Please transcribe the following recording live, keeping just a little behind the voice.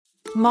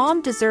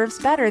Mom deserves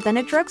better than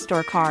a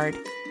drugstore card.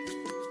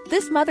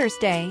 This Mother's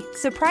Day,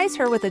 surprise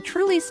her with a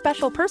truly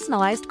special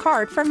personalized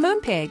card from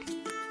Moonpig.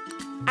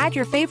 Add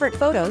your favorite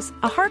photos,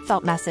 a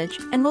heartfelt message,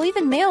 and we'll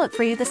even mail it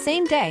for you the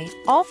same day,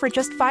 all for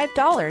just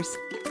 $5.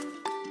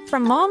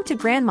 From mom to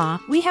grandma,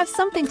 we have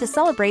something to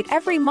celebrate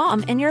every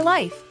mom in your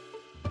life.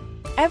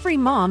 Every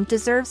mom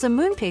deserves a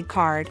Moonpig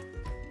card.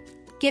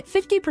 Get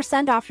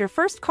 50% off your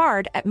first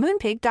card at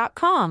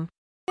moonpig.com.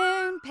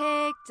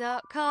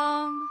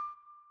 Moonpig.com.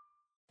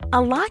 A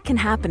lot can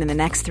happen in the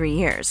next 3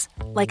 years.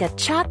 Like a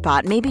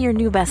chatbot may be your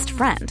new best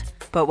friend.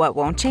 But what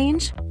won't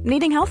change?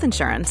 Needing health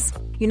insurance.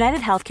 United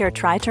Healthcare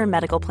Tri-Term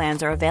Medical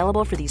Plans are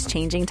available for these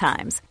changing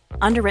times.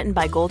 Underwritten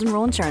by Golden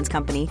Rule Insurance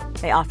Company,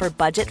 they offer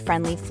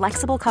budget-friendly,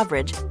 flexible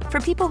coverage for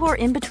people who are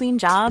in between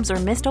jobs or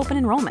missed open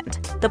enrollment.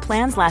 The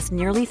plans last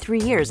nearly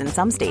 3 years in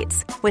some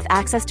states, with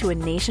access to a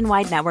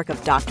nationwide network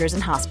of doctors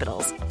and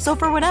hospitals. So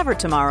for whatever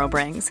tomorrow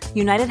brings,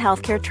 United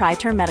Healthcare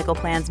Tri-Term Medical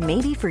Plans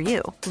may be for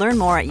you. Learn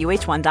more at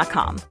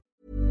uh1.com.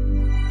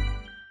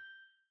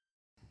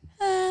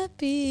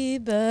 Happy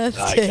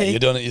birthday. Okay, you're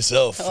doing it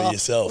yourself for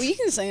yourself. Well, you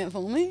can sing it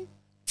for me.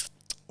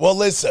 Well,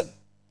 listen.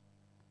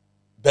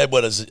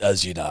 Bedwetters,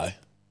 as you know,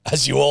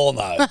 as you all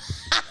know,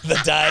 the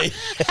day.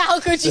 How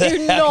could you How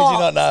could you not?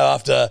 not know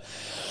after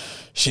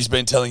she's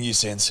been telling you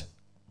since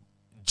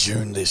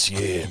June this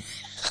year?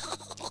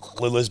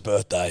 Lulu's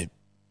birthday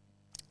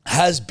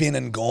has been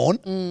and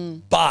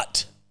gone,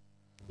 but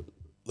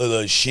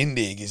Lulu's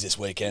shindig is this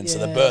weekend, so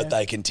the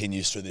birthday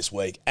continues through this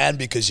week. And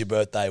because your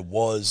birthday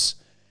was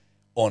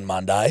on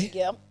Monday,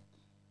 Yep.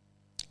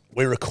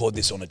 we record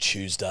this on a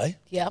Tuesday,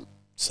 Yep.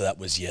 so that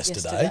was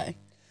yesterday.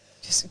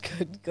 Just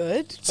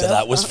good. So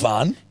that was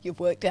fun. You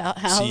worked out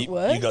how So it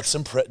worked. you got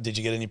some. Did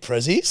you get any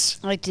prezzies?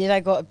 I did. I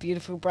got a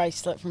beautiful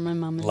bracelet from my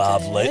mum and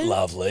Lovely, dad.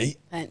 lovely.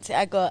 Fancy.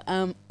 I got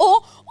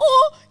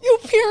your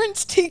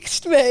parents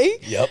text me.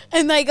 Yep.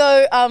 And they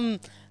go,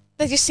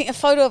 they just sent a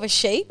photo of a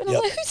sheep. And I'm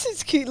Yep. like, who's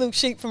this cute little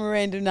sheep from a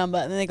random number?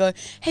 And then they go,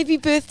 happy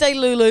birthday,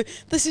 Lulu.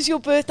 This is your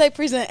birthday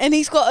present. And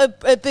he's got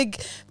a big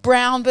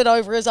brown bit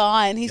over his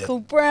eye, and he's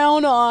called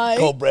Brown Eye.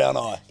 Called Brown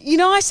Eye. You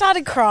know, I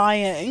started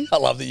crying. I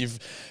love that you've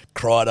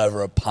cried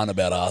over a pun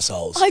about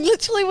assholes. I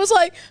literally was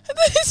like,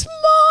 this is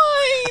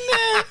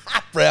mine.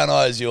 Brown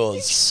Eye is He's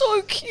yours.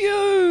 so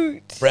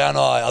cute. Brown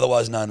Eye,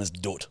 otherwise known as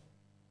Doot.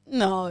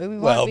 No, we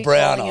won't Well, be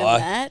Brown calling him Eye,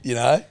 that. you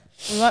know.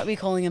 We won't be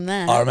calling him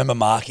that. I remember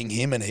marking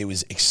him, and he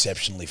was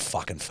exceptionally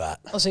fucking fat.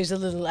 Oh, so he's a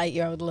little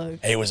 8-year-old Lou.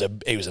 He was an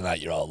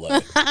 8-year-old Lou.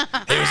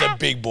 He was a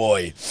big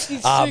boy.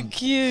 He's so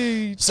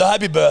cute. So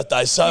happy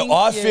birthday. So Thank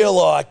I you. feel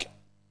like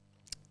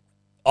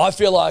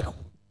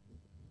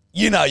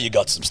you know you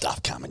got some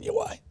stuff coming your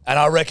way. And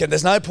I reckon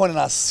there's no point in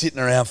us sitting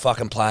around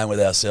fucking playing with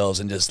ourselves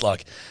and just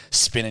like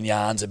spinning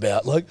yarns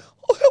about like,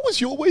 oh, how was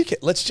your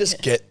weekend? Let's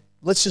just do it.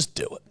 Let's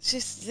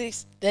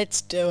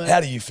do it. How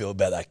do you feel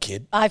about that,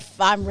 kid?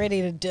 I'm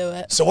ready to do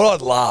it. So what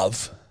I'd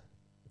love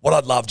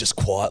just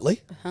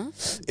quietly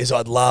is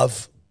I'd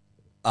love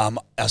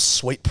our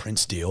sweet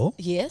Prince Dior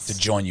Yes. to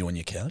join you on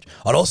your couch.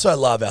 I'd also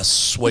love our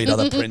sweet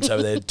other Prince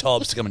over there,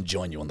 Tobbs, to come and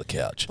join you on the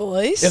couch.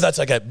 Boys. If that's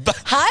okay.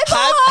 Hi,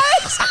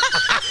 boys.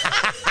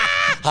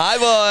 Hi,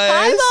 boys.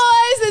 Hi,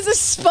 boys. There's a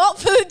spot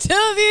for the two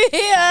of you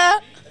here.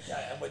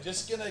 Okay, and we're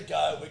just going to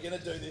go. We're going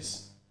to do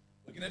this.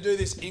 We're going to do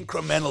this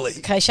incrementally.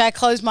 Okay, shall I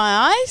close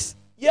my eyes?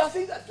 Yeah, I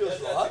think that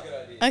feels right. That's a good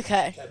idea.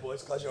 Okay. Okay,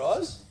 boys, close your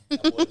eyes. Now,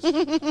 boys,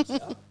 cocks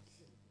out.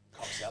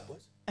 Cocks out,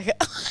 boys. Okay.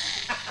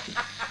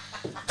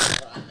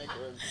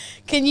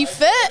 Can you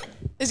fit?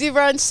 Is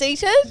everyone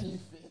seated?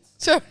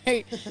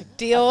 Sorry.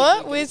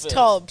 Dior, where's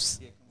Tobbs?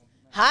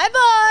 Hi,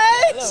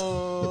 boys.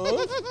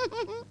 Hello.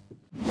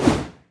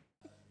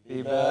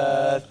 Happy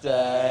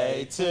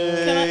birthday to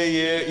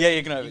you. Yeah,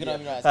 you can open your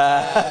eyes.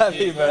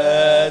 Happy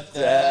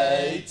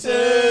birthday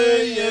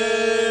to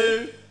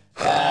you.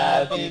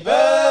 Happy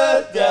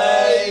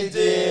birthday,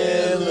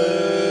 dear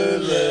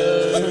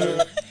Lulu.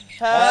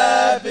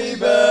 Happy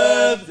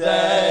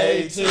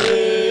birthday to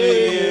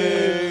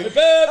you.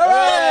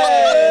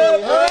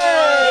 Hooray!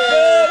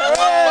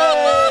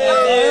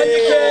 Light the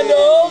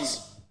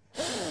candles.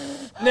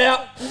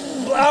 Now,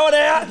 blow it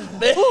out.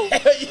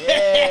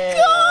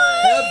 Yeah.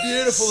 How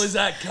beautiful is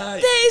that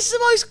cake? That is the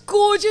most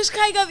gorgeous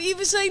cake I've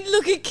ever seen.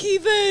 Look at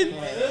Kevin.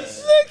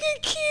 Look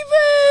at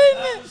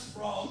Kevin.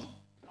 From,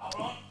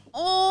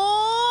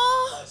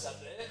 Oh, place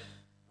up there.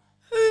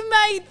 who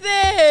made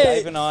that?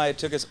 Dave and I, it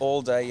took us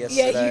all day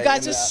yesterday. you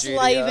guys in were the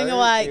slaving studio.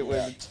 away. It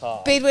was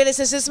tough. Bedwetter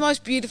says, this is the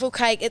most beautiful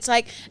cake. It's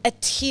like a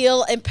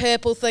teal and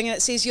purple thing, and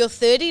it says, you're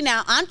 30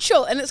 now, aren't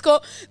you? And it's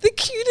got the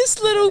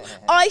cutest little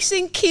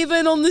icing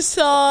Kevin on the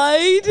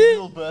side.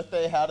 Little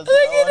birthday hat as Look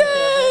well.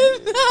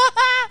 at him.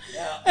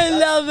 I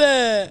love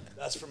it.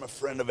 That's from a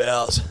friend of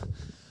ours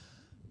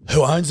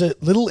who owns a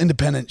little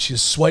independent, she's a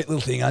sweet little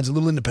thing, owns a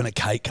little independent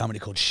cake company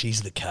called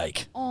She's the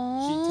Cake.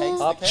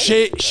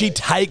 She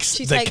takes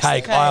the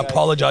cake. I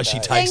apologise, she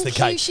takes the Thank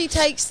you, cake. she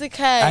takes the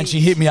cake. And she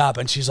hit me up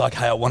and she's like,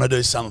 hey, I want to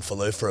do something for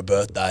Lou for her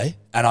birthday.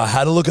 And I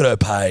had a look at her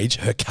page.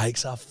 Her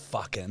cakes are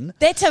fucking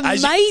That's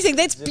amazing.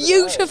 That's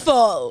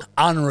beautiful.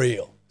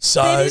 unreal.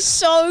 So That is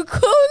so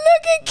cool.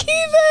 Look at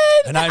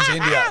Kevin. her name's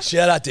India.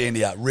 Shout out to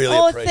India. Really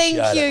Oh, appreciate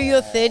thank you. it.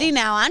 You're 30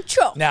 now, aren't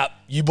you? Now,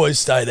 you boys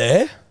stay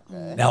there.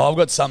 Now, I've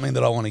got something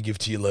that I want to give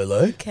to you,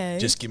 Lulu. Okay.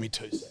 Just give me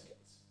 2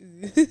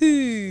 seconds.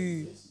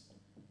 You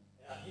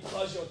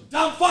close your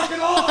dumb fucking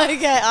eyes.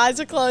 Okay, eyes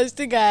are closed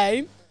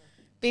again.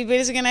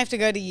 Bedwetters are going to have to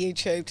go to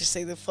YouTube to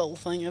see the full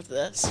thing of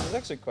this. It's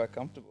actually quite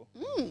comfortable.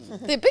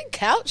 They're big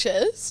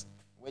couches.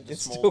 We're just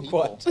It's small still people.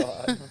 quite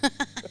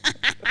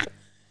tight.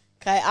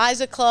 Okay,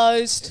 eyes are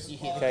closed. You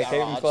hear the Okay, keep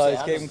them garage closed,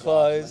 sound keep as them well.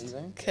 closed.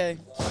 Amazing. Okay.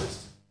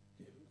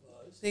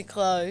 They're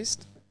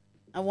closed.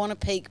 I want to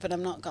peek, but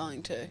I'm not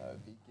going to.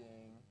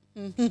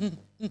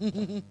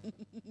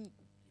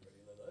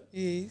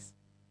 Yes.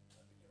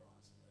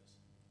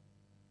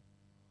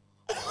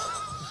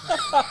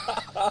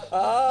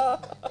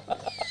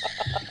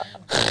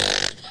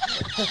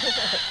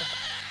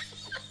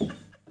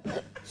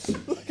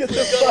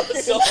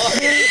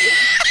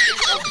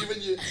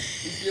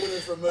 He's giving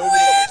us removable.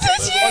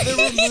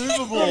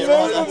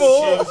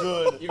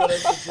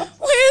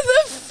 Where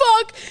the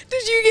fuck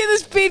did you get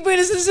this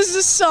bedwetters? This is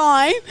a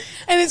sign,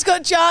 and it's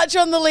got Jarch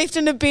on the left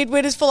in a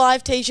bedwetters for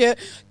life t-shirt.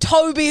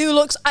 Toby, who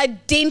looks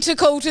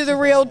identical to the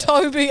real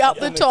Toby, up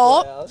the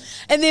top,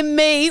 and then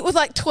me with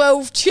like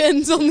 12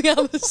 chins on the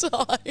other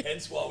side.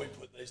 Hence why we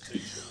put these 2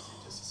 chins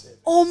in just a second.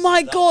 Oh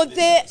my god,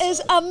 that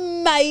is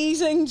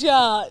amazing,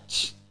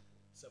 Jarch.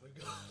 So we've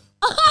got...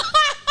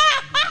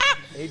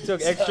 He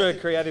took extra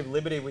creative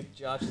liberty with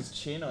Jarch's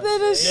chin. I That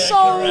see. is Yeah, so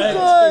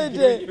correct.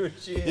 Giving good. you a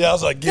chin. Yeah, I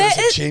was like, give That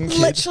us a chin, is,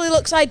 kid. literally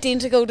looks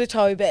identical to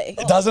Toby.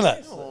 Doesn't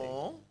it?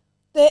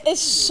 That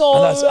is so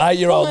And that's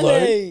 8-year-old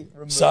funny.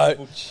 Lou. So,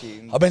 Removable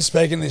chin. I've been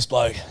speaking to this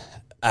bloke,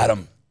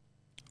 Adam,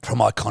 from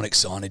Iconic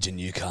Signage in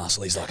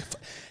Newcastle. He's like,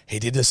 he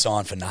did a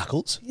sign for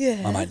Knuckles.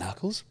 Yeah. My mate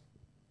Knuckles.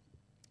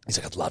 He's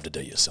like, I'd love to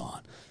do your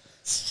sign.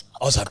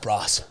 I was like,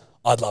 Bruss,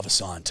 I'd love a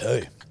sign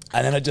too.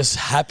 And then it just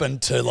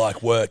happened to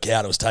like work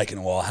out. It was taking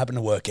a while. Happened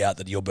to work out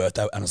that your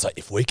birthday. And I was like,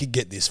 if we could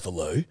get this for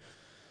Lou,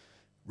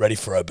 ready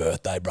for her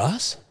birthday,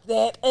 Bruss,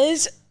 That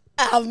is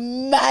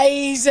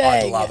amazing.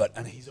 I'd love it.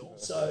 And he's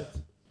also...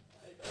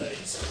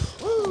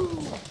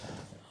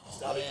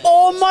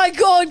 Oh my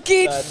god,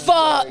 get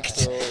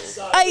fucked.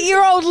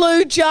 8-year-old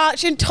Lou,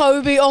 Jarch and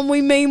Toby on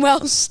We Mean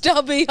Well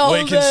stubby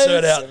holders. We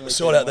can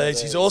sort out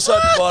these. He's also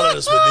provided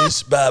us with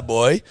this bad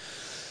boy.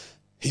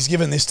 He's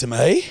given this to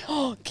me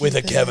with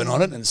a Kevin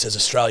on it, and it says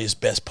Australia's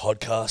best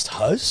podcast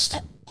host.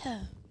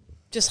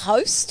 Just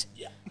host?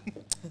 Yeah.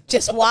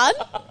 Just one?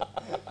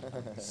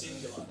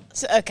 Singular.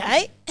 So,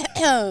 okay.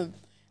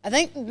 I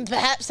think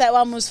perhaps that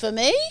one was for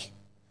me.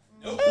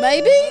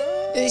 Maybe?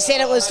 He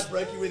said it I was... had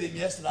brekkie with him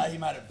yesterday. He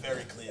made it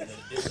very clear that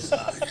it was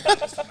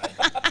just for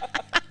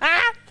me.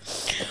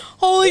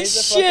 Holy These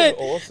are shit.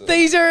 fucking awesome.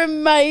 These are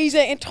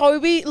amazing. And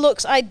Toby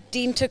looks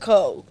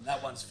identical. And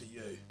that one's for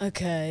you.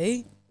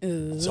 Okay.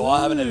 So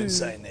I haven't even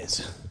seen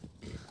this.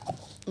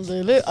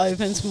 Lulu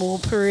opens more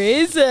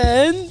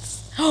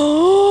presents.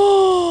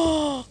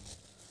 Oh,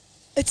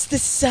 it's the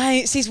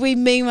same. It says We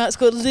Mean Well. It's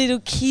got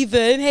little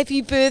Kevin.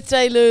 Happy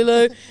birthday,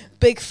 Lulu.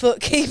 Bigfoot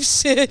keeps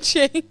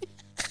searching.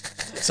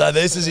 So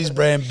this is his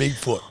brand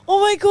Bigfoot. Oh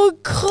my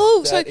god,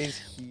 cool. That So is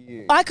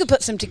huge. I could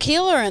put some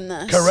tequila in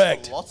this.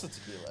 Correct. Lots of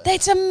tequila.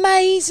 That's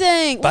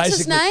amazing. What's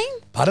his Basically- name?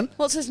 Pardon?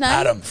 What's his name?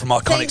 Adam from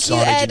Iconic Thank you,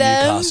 Signage in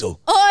Adam. Newcastle.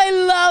 I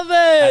love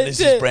it. And this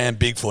is brand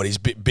Bigfoot. He's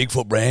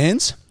Bigfoot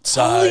brands.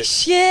 So Holy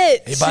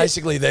shit.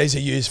 basically these are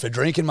used for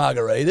drinking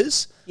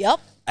margaritas. Yep.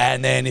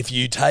 And then if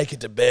you take it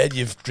to bed,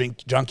 you've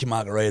drunk your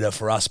margarita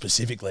for us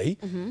specifically.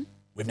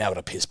 We've now got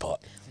a piss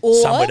pot. Or-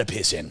 Somewhere to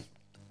piss in.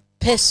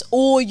 Piss,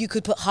 or you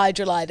could put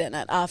hydrolyte in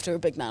it after a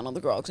big night on the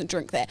grogs and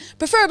drink that.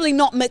 Preferably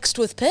not mixed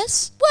with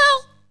piss.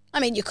 Well, I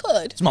mean, you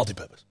could. It's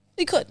multi-purpose.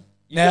 You could.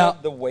 You Now-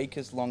 got the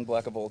weakest long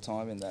black of all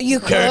time in that. You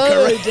could.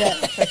 Correct.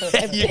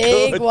 A You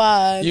big could.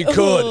 one. You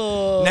could.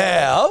 Ooh.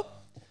 Now,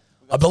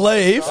 I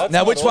believe.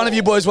 Now, which one of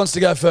you boys wants to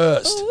go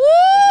first? Woo!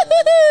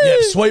 Yeah,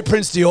 Sweet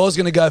Prince Dior's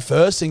going to go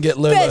first and get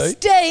Lulu. Best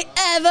day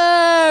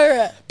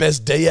ever.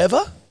 Best D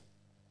ever?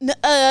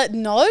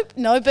 Nope.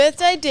 No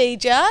birthday D,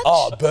 Judge.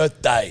 Oh,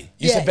 birthday.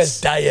 You said Yes.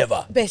 best day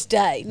ever. Best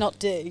day, not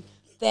D.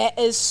 That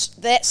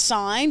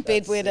sign,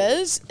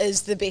 bedwetters,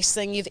 is the best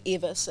thing you've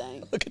ever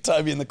seen. Look at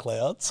Toby in the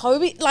clouds.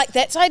 Toby, like,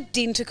 that's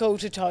identical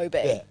to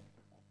Toby. Yeah.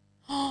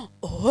 Oh,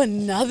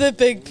 another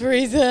big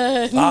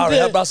present. Ah,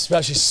 our bus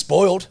spouse, she's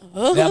spoiled.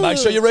 Now make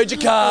sure you read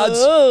your cards.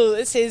 Oh,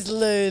 it says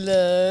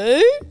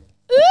Lulu.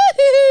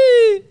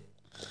 Woohoo.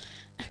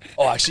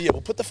 Oh, actually, yeah,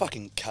 we'll put the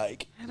fucking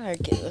cake. How do I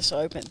get this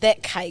open?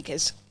 That cake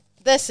is...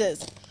 This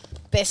is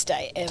best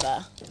day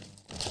ever.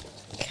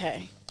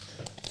 Okay.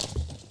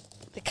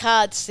 The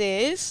card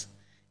says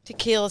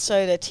tequila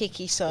soda,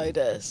 teki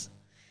sodas.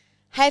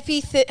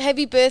 Happy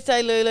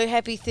birthday, Lulu.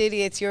 Happy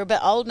 30th. You're a bit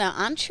old now,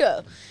 aren't you?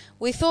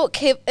 We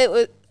thought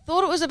it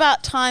was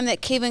about time that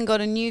Kevin got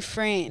a new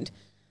friend.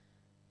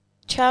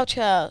 Chow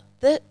chow.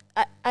 The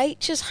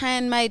H is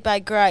handmade by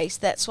Grace.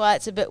 That's why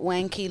it's a bit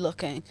wanky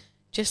looking.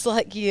 just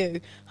like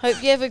you.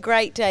 Hope you have a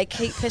great day.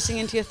 Keep pissing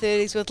into your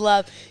 30s with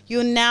love.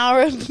 You're now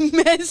a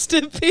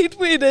master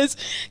bedwetters.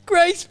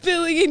 Grace,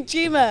 Billy and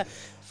Gemma.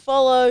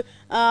 Follow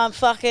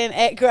fucking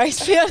at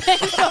Gracefield and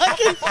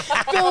fucking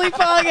Billy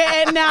Parker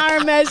and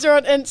Nara Mazda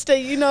on Insta.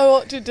 You know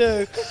what to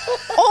do.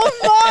 Oh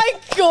my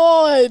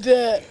God.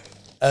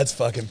 That's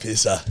fucking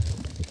pisser.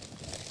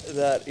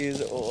 That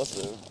is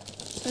awesome.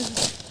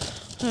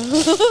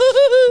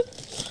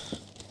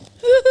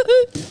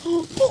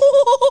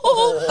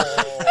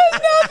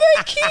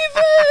 Another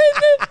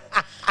Kevin.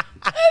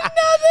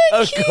 Another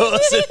Of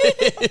course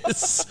it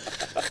is.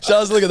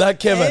 Charles, look at that,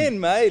 Kevin.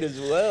 Handmade as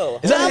well.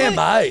 Is that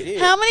handmade?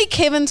 How many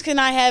Kevins can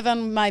I have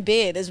on my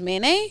bed? As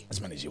many? As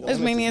many as you want. As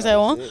many as I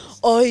want.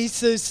 Oh, he's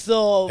so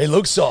soft. He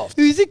looks soft.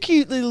 Who's a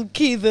cute little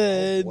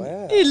Kevin?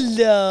 Wow.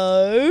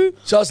 Hello.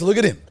 Charles, look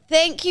at him.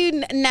 Thank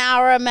you,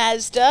 Nara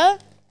Mazda.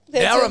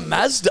 Nara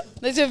Mazda.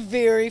 That's a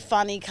very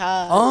funny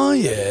car. Oh,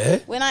 yeah.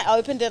 When I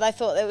opened it, I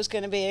thought there was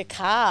going to be a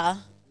car.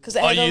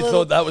 Oh, you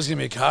thought that was going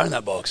to be a car in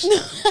that box?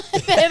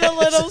 It had a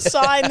little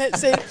sign that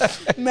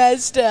said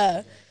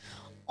Mazda.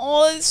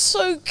 Oh, it's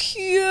so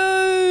cute.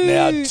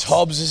 Now,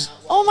 Tobbs is...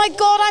 Oh, my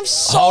God, I'm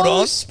so Hold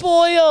on.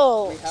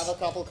 spoiled. We have a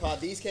couple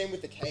cards. These came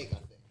with the cake, I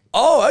think.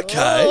 Oh,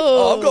 okay.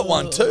 Oh, I've got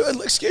one too.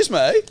 Excuse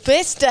me.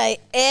 Best day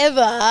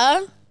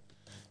ever.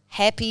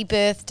 Happy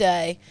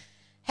birthday.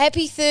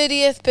 Happy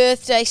 30th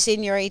birthday,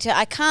 Senorita.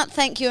 I can't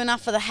thank you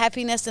enough for the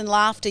happiness and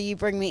laughter you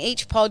bring me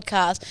each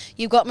podcast.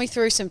 You've got me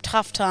through some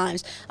tough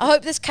times. I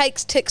hope this cake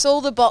ticks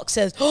all the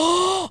boxes.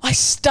 Oh, I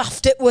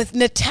stuffed it with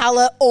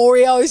Nutella,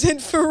 Oreos,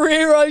 and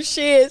Ferrero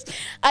shares.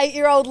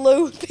 8-year-old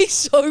Lou would be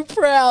so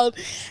proud.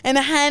 And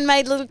a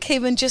handmade little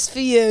Kevin just for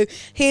you.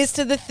 Here's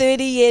to the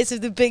 30 years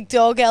of the big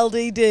dog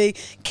LDD.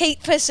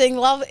 Keep pissing.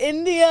 Love,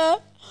 India.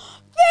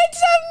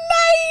 That's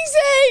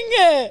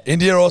amazing.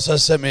 India also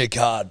sent me a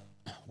card.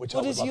 Which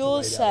What I would does love to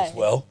yours read out say? as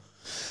well.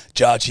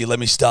 Jarchi, let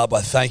me start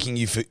by thanking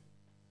you for...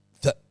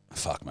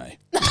 Fuck me.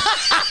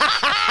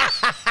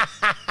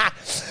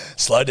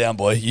 Slow down,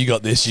 boy. You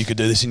got this. You could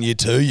do this in year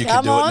 2. You Come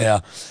can do on. it now.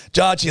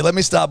 Jarchi, let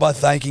me start by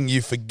thanking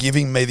you for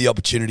giving me the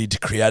opportunity to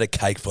create a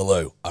cake for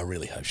Lou. I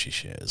really hope she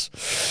shares.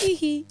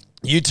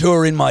 You two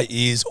are in my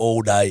ears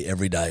all day,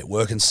 every day.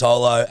 Working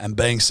solo and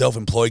being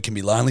self-employed can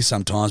be lonely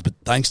sometimes, but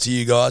thanks to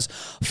you guys,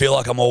 I feel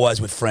like I'm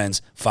always with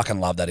friends. Fucking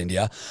love that,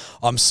 India.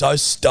 I'm so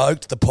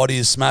stoked the potty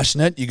is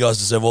smashing it. You guys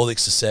deserve all the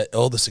success.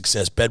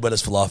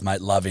 Bedwetters for life, mate.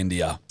 Love,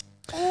 India.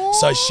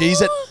 So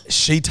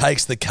she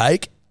takes the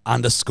cake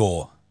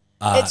 _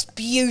 It's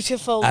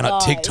beautiful, and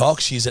guys. at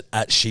TikTok, she's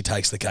at she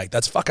takes the cake.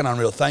 That's fucking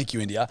unreal. Thank you,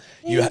 India.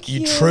 Thank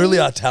You you. truly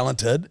are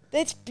talented.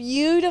 That's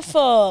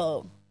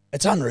beautiful.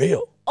 It's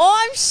unreal.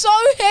 Oh, I'm so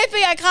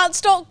happy. I can't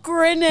stop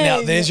grinning.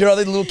 Now, there's your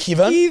other little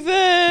Kevin.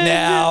 Kevin.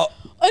 Now,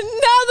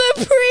 Another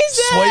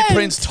present. Sweet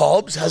Prince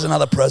Tobbs has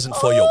another present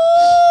for you.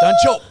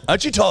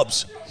 Don't you,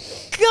 Tobbs?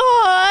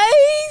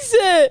 Guys,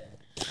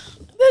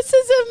 this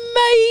is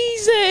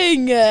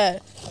amazing.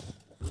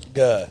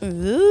 Go.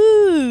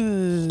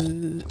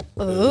 Ooh.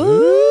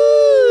 Ooh.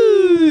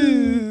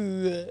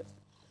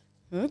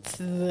 What's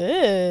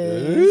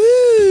this?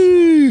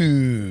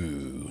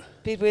 Ooh.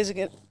 Bedwetters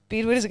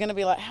are going to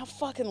be like, how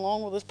fucking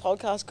long will this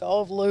podcast go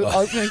of Lou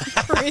opening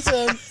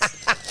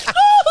presents?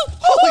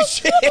 Holy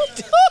shit!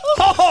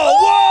 Oh,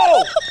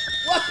 whoa!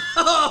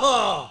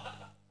 Oh,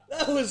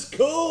 that was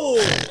cool.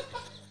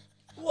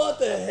 What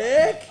the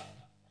heck?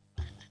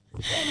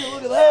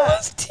 Look at That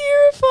was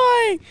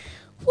terrifying.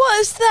 What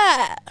is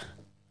that?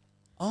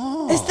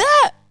 Oh. Is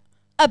that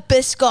a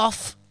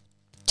Biscoff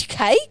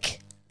cake?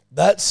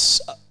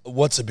 That's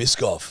what's a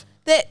Biscoff?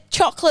 That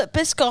chocolate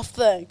Biscoff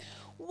thing.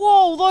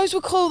 Whoa, those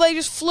were cool. They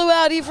just flew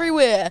out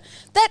everywhere.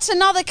 That's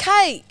another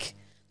cake.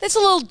 That's a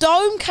little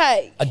dome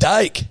cake. A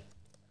dake.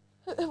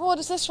 What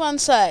does this one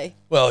say?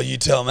 Well, you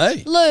tell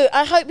me. Lou,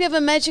 I hope you have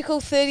a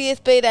magical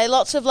 30th birthday.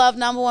 Lots of love,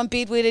 number one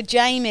bedwetter,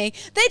 Jamie.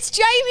 That's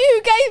Jamie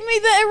who gave me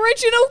the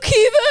original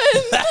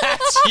Kevin.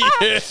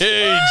 That's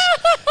huge.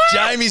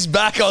 Jamie's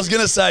back. I was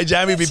going to say,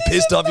 Jamie would be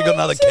pissed off you got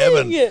another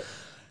Kevin.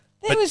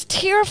 That was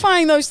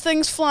terrifying, those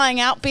things flying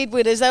out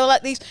bedwetters. They were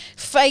like these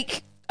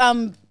fake,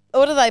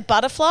 what are they,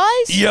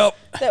 butterflies? Yep.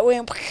 That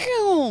went,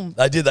 pew.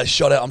 They did. They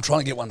shot out. I'm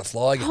trying to get one to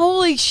fly again.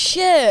 Holy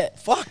shit.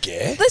 Fuck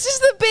yeah. This is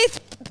the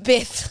best.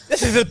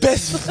 This is the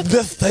best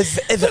birthday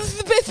ever. This is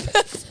the best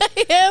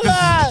birthday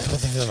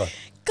ever.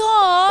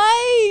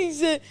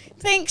 Guys,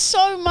 thanks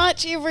so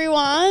much,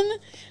 everyone.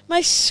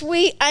 My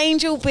sweet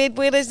angel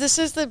bedwetters, this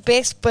is the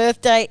best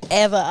birthday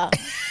ever.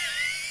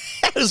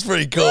 That was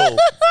pretty cool.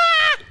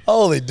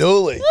 Holy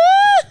dooly.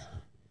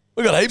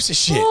 We got heaps of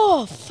shit.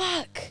 Oh,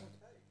 fuck.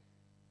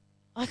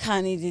 I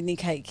can't eat any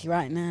cake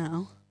right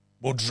now.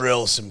 We'll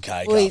drill some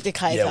cake. We'll eat after. the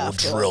cake Yeah,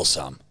 after. we'll drill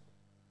some.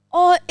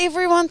 Oh,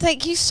 everyone,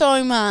 thank you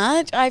so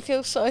much. I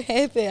feel so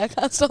happy. I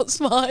can't stop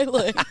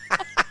smiling.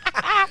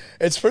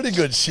 It's pretty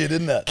good shit,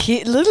 isn't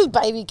it? Little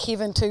baby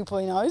Kevin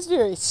 2.0 is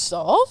very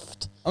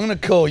soft. I'm going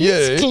to call you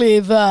It's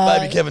clever.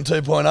 Baby Kevin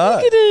 2.0.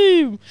 Look at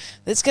him.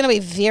 It's going to be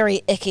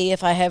very icky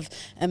if I have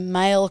a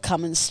male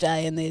come and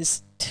stay and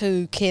there's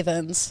two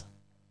Kevins.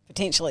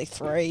 potentially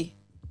 3.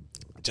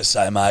 Just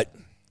say, mate,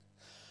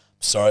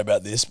 sorry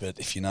about this, but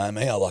if you know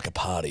me, I like a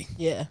party.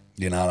 Yeah.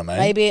 You know what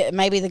I mean?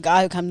 Maybe the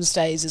guy who comes and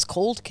stays is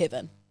called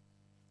Kevin.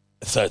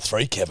 So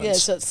 3 Kevins. Yeah,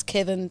 so it's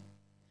Kevin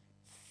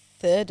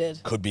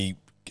thirded. Could be.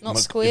 Not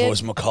If squared. it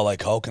was Macaulay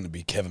Culkin, it'd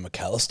be Kevin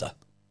McAllister.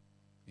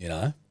 You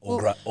know? All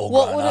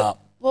What grown would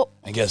up. What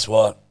And guess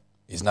what?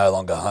 He's no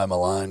longer home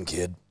alone,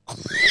 kid.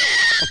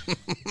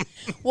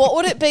 What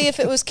would it be if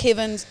it was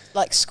Kevin's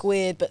like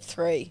squared but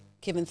 3?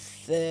 Kevin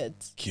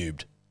thirds.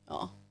 Cubed.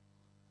 Oh.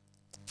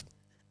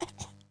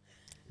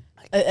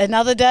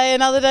 Another day,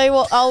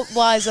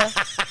 wiser.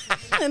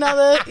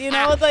 Another, you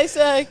know what they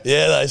say.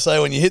 Yeah, they say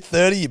when you hit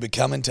 30, you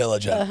become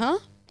intelligent. Uh-huh.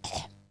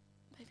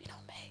 Maybe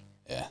not me.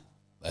 Yeah.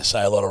 They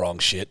say a lot of wrong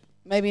shit.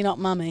 Maybe not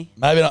mummy.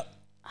 Maybe not.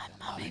 I'm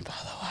mummy, by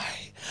the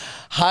way.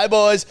 Hey,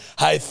 boys.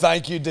 Hey,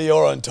 thank you,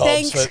 Dior and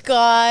Tobbs. Thanks,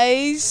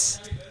 guys.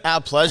 Our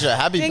pleasure.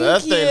 Happy Thank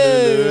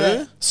birthday, you.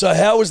 Lulu. So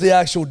how was the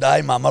actual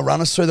day, Mama? Run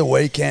us through the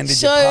weekend.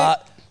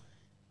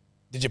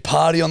 Did you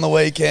party on the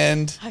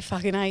weekend? I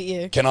fucking hate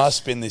you. Can I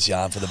spin this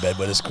yarn for the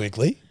bedwetters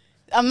quickly?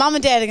 Mum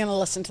and Dad are going to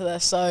listen to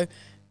this, so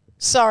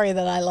sorry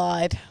that I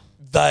lied.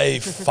 They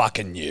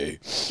fucking knew.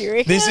 Do you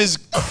reckon? This is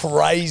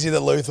crazy that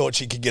Lou thought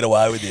she could get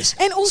away with this.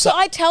 And also,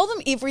 I tell them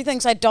everything,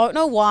 so I don't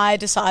know why I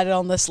decided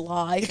on this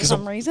lie for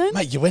some reason.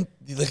 Mate,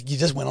 you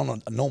just went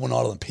on a normal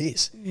night on the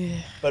piss. Yeah.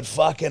 But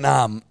fucking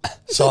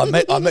so I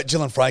met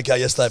Jill and Franco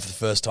yesterday for the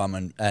first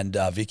time and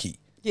Vicky.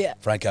 Yeah.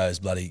 Franco's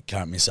bloody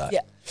current misso.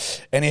 Yeah.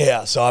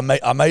 Anyhow, so I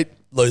meet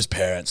Lou's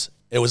parents.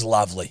 It was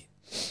lovely.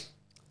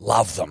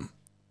 Love them.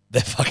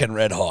 They're fucking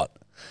red hot.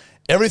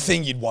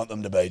 Everything you'd want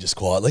them to be, just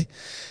quietly.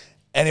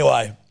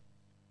 Anyway,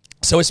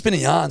 so we're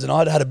spinning yarns, and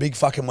I'd had a big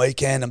fucking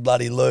weekend, and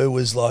bloody Lou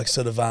was like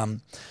sort of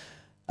and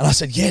I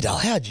said, yeah, Dal,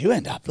 how'd you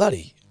end up?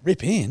 Bloody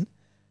rip in.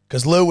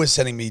 Because Lou was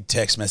sending me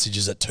text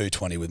messages at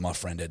 2:20 with my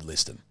friend Ed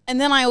Liston.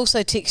 And then I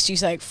also text you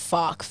saying,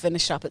 fuck,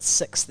 finished up at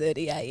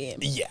 6:30 a.m.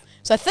 Yeah.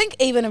 So I think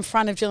even in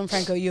front of Jill and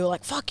Franco, you were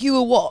like, fuck, you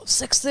were what,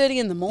 6:30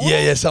 in the morning?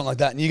 Yeah, something like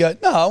that. And you go,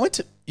 no,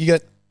 you go,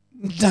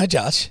 no,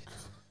 Josh,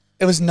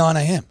 it was 9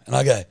 a.m. And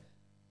I go,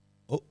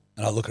 oh,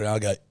 and I look around, I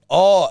go,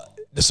 oh,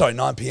 sorry,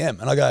 9 p.m.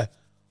 And I go,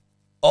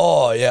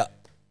 oh, yeah.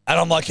 And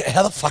I'm like,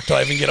 how the fuck do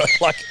I even get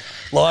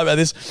lie about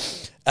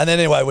this? And then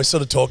anyway, we're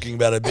sort of talking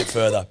about it a bit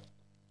further.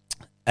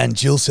 And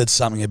Jill said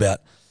something about,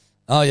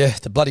 oh, yeah,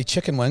 the bloody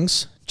chicken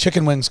wings.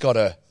 Chicken wings got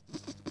her.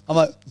 I'm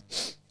like,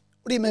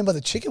 what do you mean by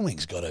the chicken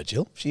wings got her,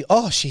 Jill?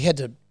 She had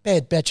a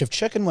bad batch of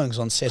chicken wings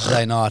on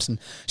Saturday night and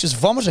she's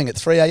vomiting at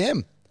 3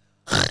 a.m.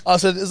 I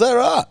said, is that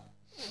right?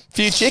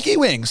 Few chicky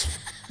wings.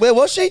 Where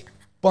was she?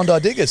 Bondi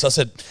Diggers. I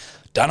said,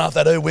 don't know if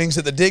they do wings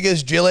at the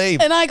Diggers, Jilly.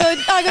 And I go,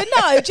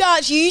 no,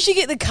 Josh, you should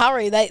get the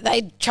curry.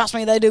 They trust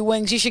me, they do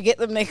wings. You should get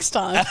them next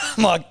time.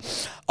 I'm like,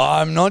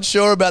 I'm not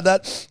sure about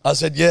that. I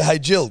said, yeah, hey,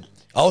 Jill,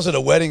 I was at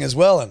a wedding as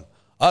well and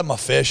I had my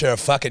fair share of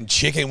fucking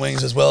chicken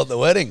wings as well at the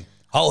wedding.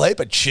 Whole heap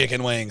of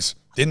chicken wings.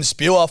 Didn't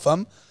spew off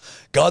them.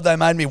 God, they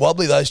made me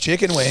wobbly, those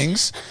chicken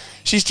wings.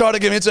 She's trying to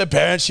convince her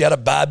parents she had a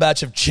bad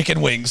batch of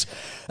chicken wings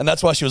and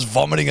that's why she was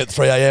vomiting at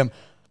 3 a.m.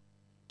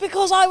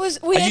 Because Are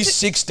you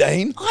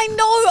 16? I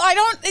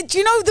know. Do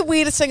you know the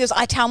weirdest thing is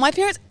I tell my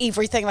parents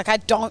everything. Like, I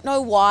don't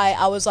know why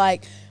I was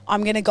like,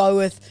 I'm going to go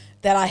with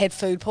that I had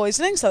food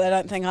poisoning so they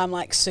don't think I'm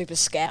like super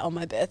scat on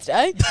my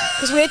birthday.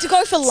 Because we had to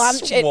go for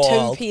lunch at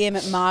 2 p.m.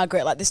 at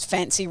Margaret, like this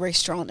fancy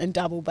restaurant in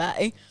Double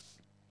Bay.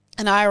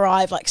 And I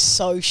arrived like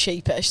so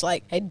sheepish,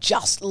 like had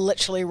just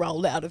literally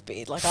rolled out of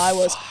bed. Like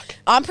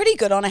I'm pretty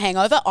good on a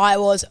hangover. I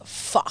was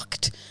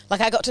fucked.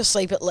 Like I got to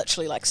sleep at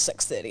literally like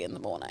 6:30 in the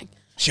morning.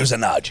 She was a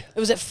nudge. It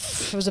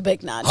was a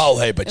big nudge. Whole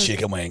heap of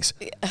chicken wings.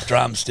 Yeah.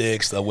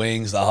 Drumsticks, the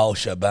wings, the whole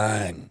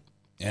shebang.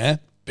 Yeah?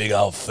 Big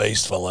old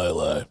feast for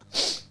Lulu.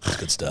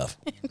 Good stuff.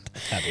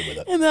 Happy with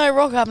it. And then I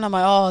rock up and I'm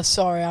like, oh,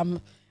 sorry,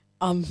 I'm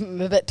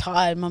a bit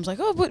tired. Mum's like,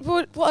 oh,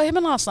 what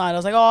happened last night? I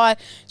was like, oh, I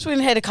just went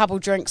and had a couple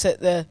drinks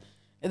at the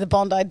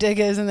Bondi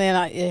Diggers and then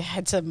I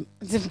had some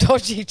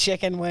dodgy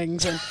chicken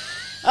wings and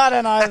I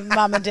don't know,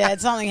 Mum and Dad,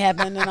 something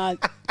happened and I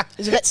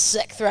was a bit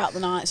sick throughout the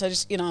night, so I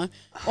just, I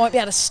won't be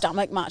able to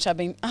stomach much. I've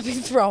been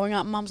throwing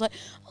up. Mum's like,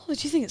 oh, do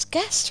you think it's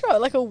gastro?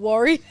 Like a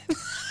worry.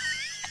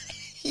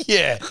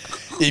 Yeah.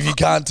 If you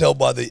can't tell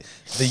by the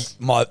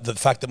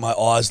fact that my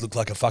eyes look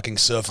like a fucking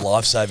Surf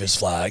Lifesavers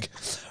flag,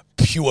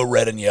 pure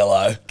red and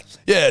yellow.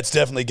 Yeah, it's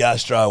definitely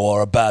gastro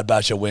or a bad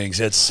batch of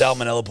wings. It's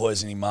salmonella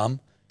poisoning, Mum.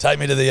 Take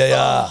me to the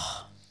ER.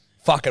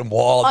 Fucking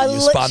wild that you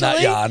spun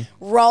that yarn.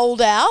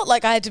 Rolled out,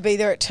 like I had to be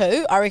there at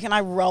 2. I reckon I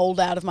rolled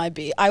out of my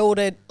bed. I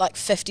ordered like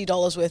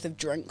 $50 worth of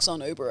drinks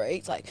on Uber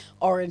Eats, like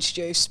orange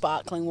juice,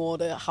 sparkling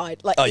water,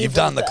 you've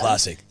done the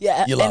classic.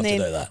 Yeah. You love and to then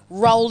do that.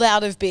 Rolled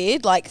out of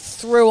bed, like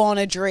threw on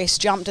a dress,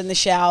 jumped in the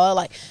shower,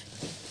 like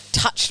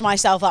touched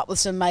myself up with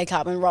some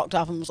makeup and rocked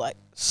up and was like,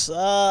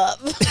 sup?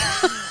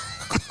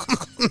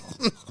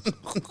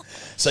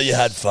 So you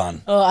had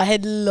fun. Oh, I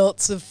had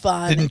lots of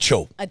fun. Didn't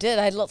you? I did.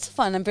 I had lots of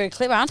fun. I'm very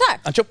clever, aren't I?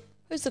 Aren't you?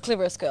 Who's the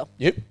cleverest girl?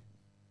 Yep.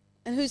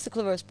 And who's the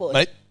cleverest boy?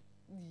 Mate.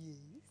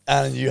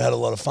 And you had a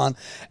lot of fun.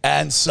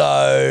 And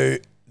so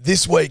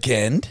this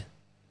weekend,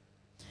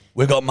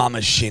 We got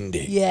Mama's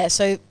shindig. Yeah,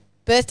 so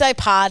birthday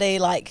party,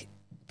 like,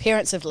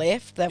 parents have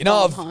left. They've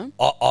gone home.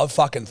 I've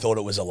fucking thought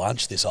it was a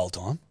lunch this whole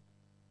time.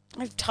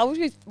 I've told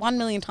you 1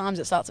 million times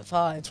it starts at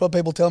 5. That's what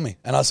people tell me.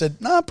 And I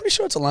said, no, I'm pretty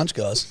sure it's a lunch,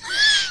 guys.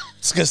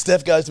 It's because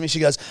Steph goes to me, she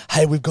goes,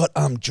 hey, we've got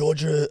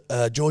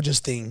Georgia's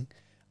thing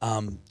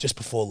just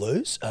before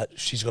Lou's.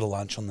 She's got a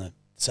lunch on the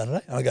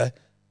Saturday. And I go,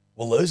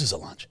 well, Lou's is a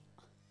lunch.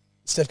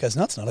 Steph goes,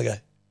 no, it's not. I go,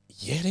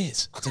 yeah, it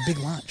is. It's a big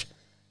lunch.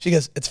 She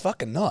goes, it's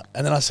fucking not.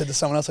 And then I said to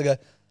someone else, I go,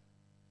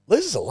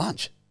 Lou's is a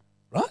lunch,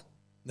 right?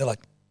 They're like,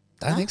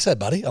 don't think so,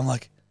 buddy. I'm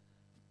like,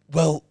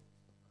 well,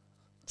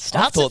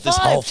 Starts I've thought at this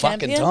 5, whole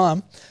champion. fucking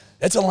time.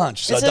 It's a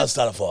lunch, so it does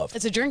start at 5.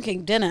 It's a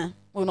drinking dinner.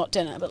 Well, not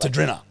dinner, but It's a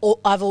dinner.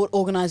 I've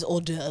organised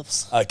hors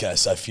d'oeuvres. Okay,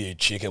 so a few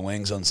chicken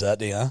wings on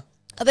Saturday, huh?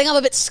 I think I'm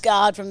a bit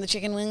scarred from the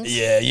chicken wings.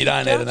 Yeah, you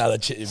don't need another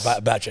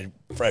batch of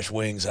fresh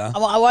wings, huh?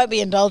 I won't be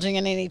indulging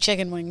in any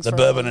chicken wings. The for a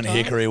bourbon long and time.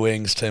 hickory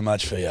wings, too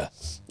much for you.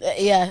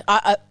 Yeah,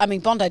 I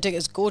mean Bondi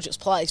Digger's a gorgeous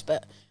place,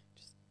 but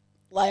just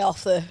lay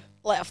off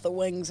the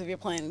wings if you're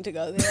planning to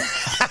go there.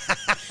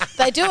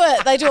 They do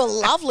a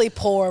lovely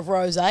pour of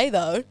rosé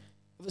though. It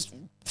was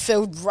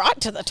filled right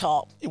to the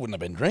top. You wouldn't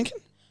have been drinking.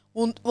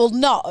 Well,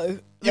 no.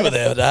 You were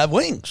there to have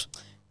wings.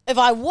 If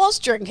I was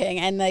drinking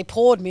and they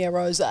poured me a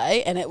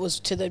rosé and it was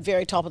to the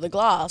very top of the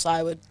glass,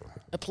 I would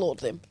applaud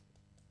them.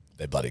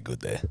 They're bloody good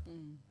there.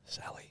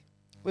 Sally.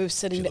 We were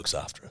sitting. She looks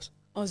after us.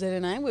 Oh, is that her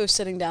name? We were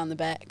sitting down the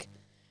back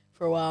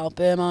for a while.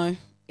 Burmo,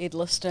 Ed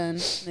Liston, and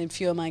then a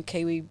few of my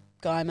Kiwi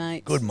guy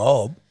mates. Good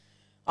mob.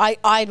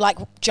 I like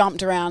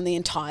jumped around the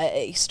entire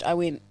east. I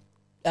went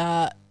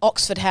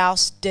Oxford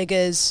House,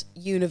 Diggers,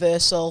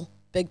 Universal,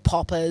 Big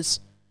Poppers,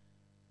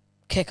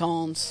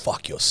 Kick-Ons.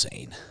 Fuck your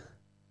scene.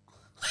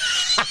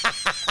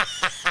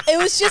 It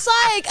was just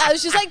like I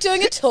was just like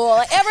doing a tour.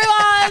 Like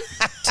everyone,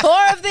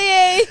 tour of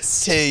the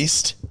east.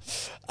 Teased.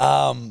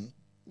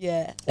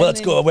 Yeah. Well,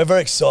 that's good. We're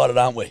very excited,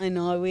 aren't we? I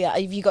know we are.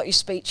 Have you got your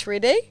speech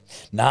ready?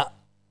 Nah.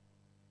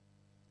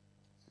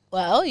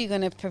 Well, you're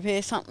going to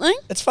prepare something?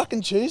 It's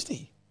fucking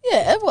Tuesday.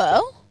 Yeah.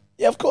 Well,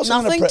 Yeah, of course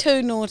I'm nothing going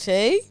to too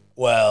naughty.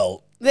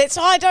 Well, That's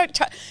why I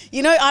don't.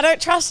 I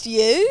don't trust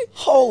you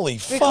holy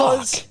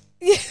because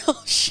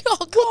fuck.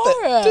 shock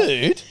horror,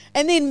 Dude.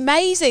 And then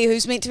Maisie,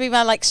 who's meant to be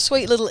my like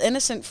sweet little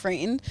innocent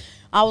friend,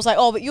 I was like,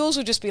 oh, but yours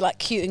will just be like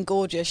cute and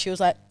gorgeous. She was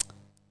like,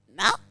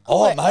 nah.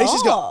 Oh,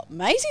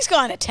 Maisie's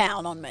going to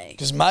town on me.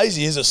 Because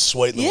Maisie is a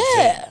sweet little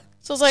Yeah. thing.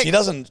 So I was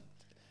like,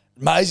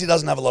 Maisie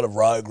doesn't have a lot of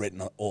rogue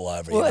written all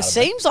over you. well, it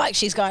seems like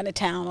she's going to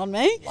town on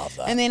me. Love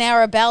that. And then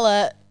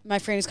Arabella, my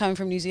friend who's coming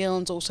from New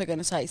Zealand, is also going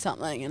to say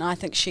something, and I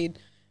think she'd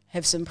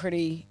have some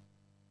pretty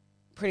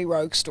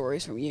rogue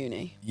stories from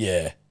uni.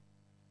 Yeah.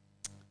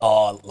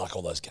 Oh, like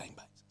all those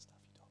gangbangs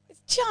and stuff.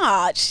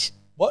 Judge.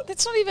 What?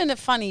 That's not even a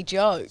funny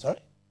joke. Sorry?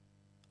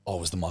 Oh,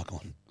 was the mic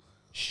on?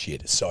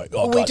 Shit, sorry.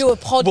 Oh, We guys, do a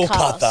podcast. We'll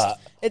cut that.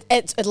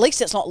 At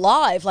least it's not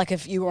live, like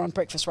if you were on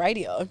breakfast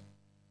radio.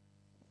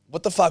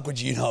 What the fuck would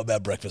you know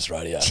about breakfast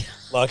radio?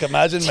 Like,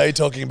 imagine me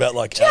talking about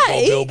like Jake.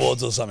 outdoor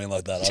billboards or something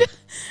like that.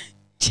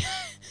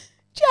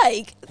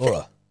 Jake,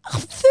 Laura.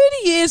 30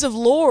 years of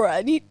Laura,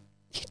 and you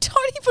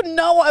don't even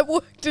know I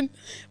worked in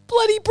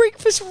bloody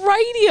breakfast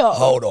radio.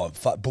 Hold on.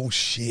 Fuck,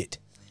 bullshit.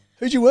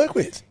 Who'd you work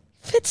with?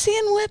 Fitzy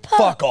and Whipper.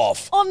 Fuck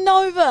off. On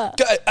Nova.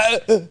 Are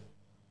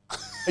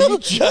you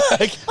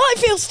joking? I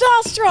feel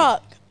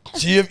starstruck.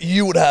 So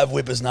you would have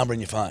Whipper's number in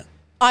your phone?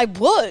 I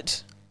would.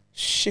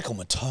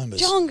 Shickletomas.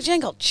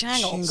 Jangle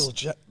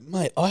jangles.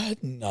 Mate, I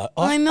had no...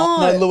 I know.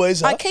 No,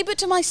 Louisa. I keep it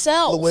to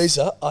myself.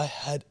 Louisa, I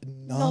had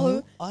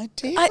no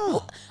idea.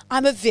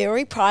 I'm a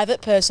very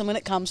private person when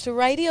it comes to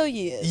radio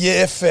years.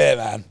 Yeah, fair,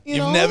 man. You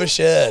You've know? never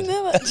shared.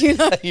 Never. Do you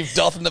know? You've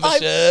doth never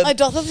shared. I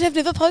doth have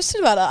never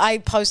posted about it. I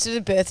posted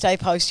a birthday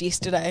post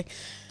yesterday,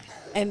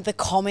 and the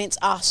comments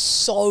are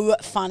so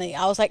funny.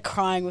 I was like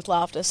crying with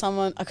laughter.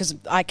 Someone, because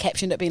I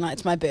captioned it being like,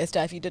 it's my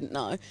birthday if you didn't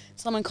know.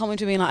 Someone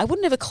commented being like, I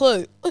wouldn't have a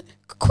clue.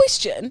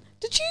 Question,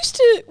 did you used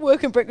to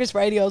work in breakfast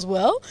radio as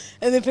well?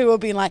 And then people were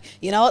being like,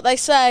 you know what they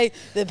say,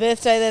 the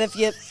birthday that if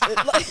you...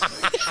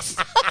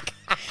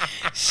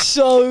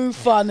 so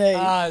funny.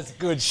 It's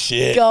good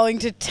shit. Going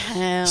to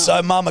town.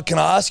 So, Mama, can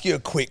I ask you a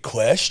quick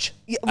question?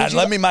 Yeah, And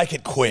let me make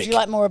it quick. Would you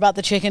like more about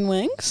the chicken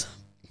wings?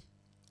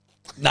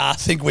 Nah, I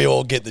think we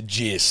all get the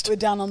gist. We're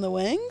done on the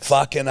wings.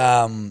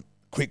 Fucking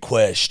quick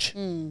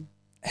question.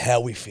 How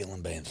we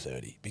feeling being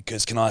 30?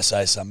 Because can I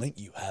say something?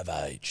 You have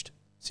aged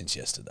since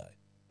yesterday.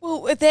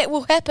 Well, that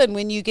will happen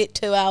when you get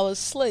 2 hours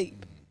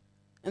sleep.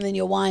 And then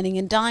you're whining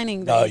and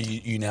dining. No, then.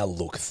 you now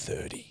look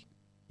 30.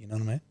 You know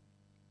what I mean?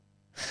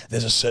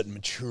 There's a certain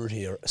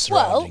maturity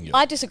surrounding you.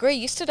 I disagree.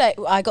 Yesterday,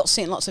 I got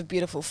sent lots of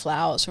beautiful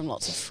flowers from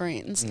lots of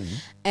friends.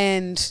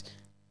 And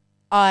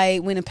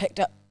I went and picked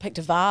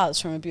a vase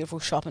from a beautiful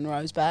shop in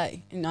Rose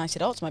Bay. And I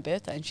said, oh, it's my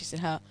birthday. And she said,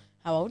 how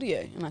old are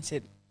you? And I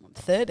said, I'm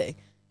 30.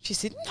 She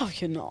said, no,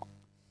 you're not.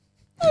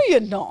 No,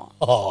 you're not.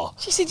 Oh.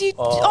 She said,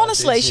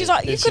 honestly, did she? she's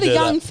like, Did you've she got a do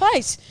young that?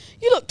 face.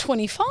 You look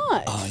 25.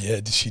 Oh, yeah,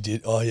 she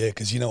did. Oh, yeah,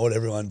 because you know what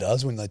everyone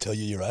does when they tell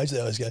you your age? They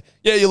always go,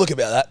 yeah, you look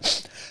about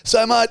that.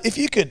 So, mate, if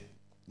you could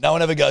No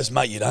one ever goes,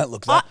 mate, you don't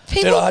look that.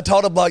 Dude, I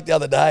told a bloke the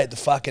other day at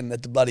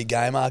the bloody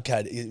game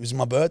arcade. It was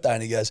my birthday,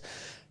 and he goes,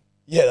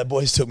 yeah, the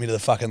boys took me to the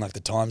fucking the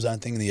time zone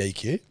thing in the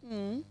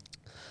EQ.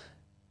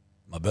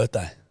 My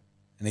birthday.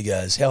 And he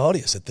goes, how old are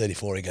you? I said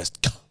 34. He goes,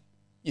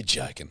 you're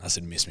joking. I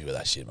said, miss me with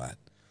that shit, mate.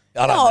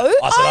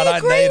 I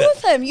agree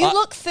with him. You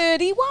look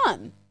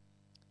 31.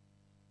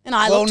 And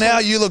I look now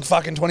you look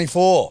fucking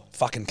 24.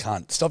 Fucking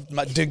cunt. Stop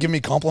give me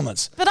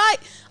compliments. But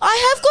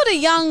I've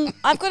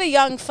got a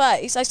young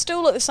face. I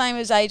still look the same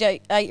as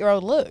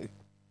 8-year-old Lou.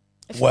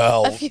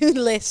 A few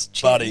less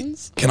chins. Buddy,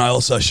 can I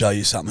also show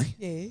you something?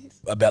 Yes.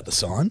 About the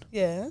sign?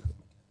 Yeah.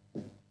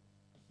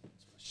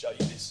 Show you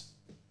this.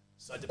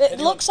 So it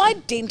looks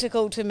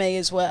identical to me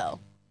as well.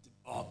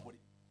 I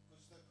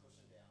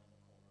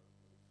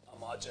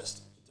might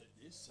just do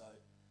this.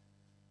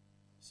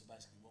 So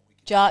basically what we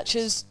can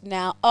Jarch's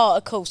now. Oh,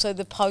 cool. So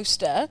the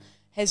poster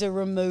has a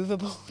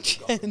removable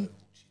chin.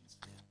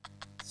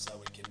 So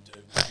we can do.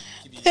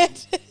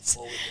 That is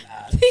or we can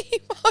add.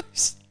 the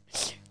most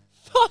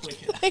fucked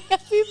thing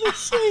I've ever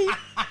seen.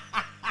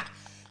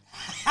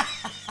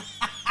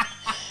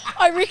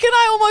 I reckon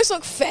I almost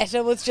look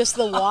fatter with just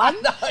the one.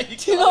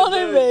 Do you know what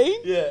I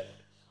mean? Yeah.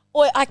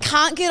 Oi, I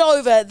can't get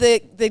over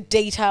the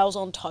details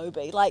on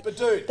Toby. Like, But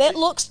dude, that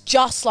looks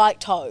just like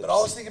Toby. But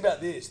I was thinking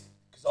about this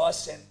because I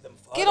sent them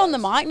photos. Get on the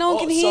mic. No one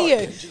can hear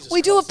sorry, you. Jesus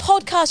We do a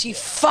Christ. podcast, you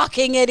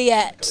fucking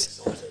idiot.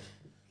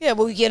 Yeah,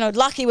 well,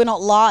 lucky we're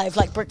not live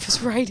like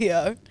breakfast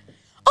radio.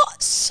 Oh,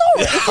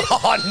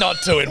 sorry. Not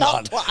two in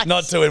one. Twice.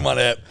 Not two in one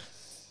app.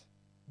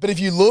 But if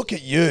you look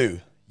at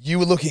you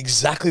would look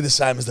exactly the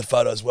same as the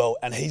photo as well.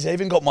 And he's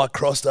even got my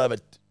crossed over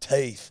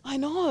teeth. I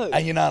know.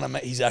 And you know what I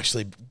mean? He's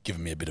actually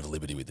given me a bit of a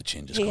liberty with the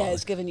chin. He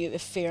has given you a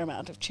fair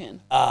amount of chin.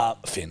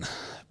 Finn.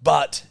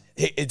 But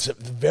it's a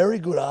very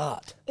good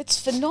art. It's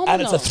phenomenal.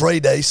 And it's a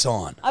 3D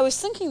sign. I was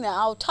thinking that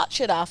I'll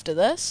touch it after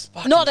this.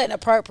 Not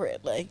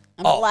inappropriately.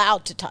 I'm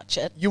allowed to touch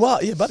it. You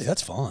are? Yeah, buddy,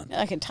 that's fine.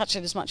 I can touch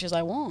it as much as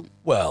I want.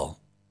 Well.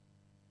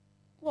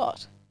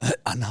 What?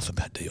 Enough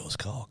about Dior's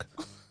cock.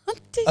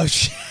 Oh,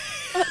 shit.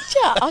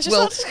 Yeah, I was just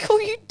about to call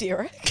you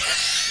Derek.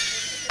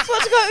 I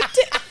was about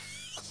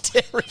to go,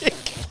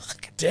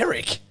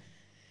 Derek.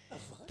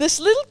 This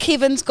little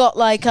Kevin's got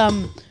like,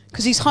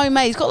 because he's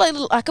homemade, he's got like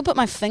little, I could put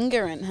my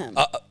finger in him.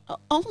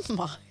 Oh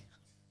my.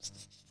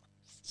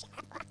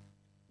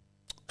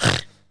 I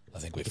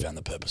think we found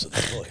the purpose of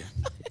the toy.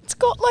 It's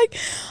got like,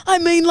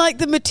 like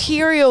the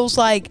materials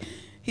like.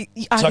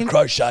 It's like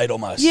crocheted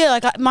almost. Yeah,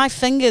 like my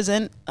fingers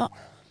in. Oh.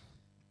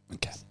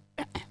 Okay.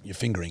 You're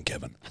fingering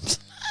Kevin.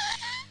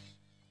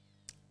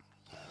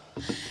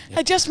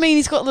 I just mean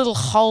he's got little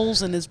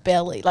holes in his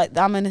belly, like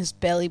I'm in his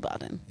belly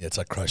button. Yeah, it's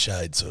like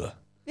crocheted sort of.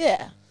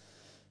 Yeah.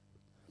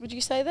 Would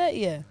you say that?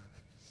 Yeah.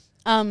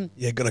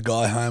 Yeah, got a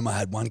guy home. I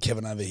had one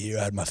Kevin over here.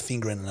 I had my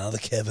finger in another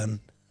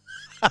Kevin.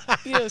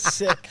 You're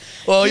sick.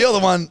 Well, you're the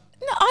one.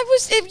 No, I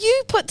was. If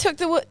you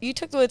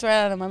took the words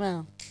right out of my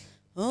mouth.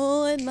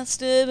 Oh, it must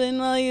have been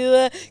while you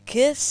were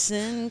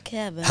kissing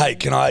Kevin. Hey,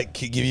 can I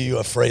give you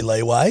a free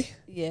leeway?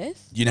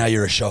 Yes. You know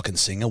you're a shocking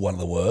singer, one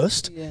of the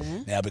worst. Yeah.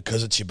 Now,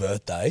 because it's your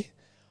birthday,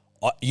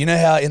 you know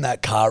how in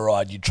that car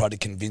ride you tried to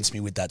convince me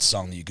with that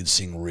song that you could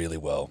sing really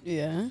well?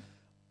 Yeah.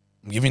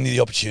 I'm giving you the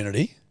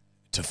opportunity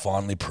to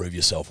finally prove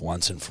yourself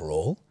once and for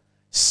all.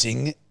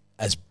 Sing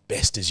as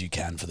best as you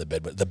can for the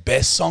bed. The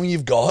best song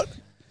you've got.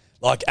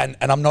 Like, and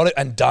I'm not,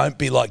 and don't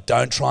be like,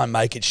 don't try and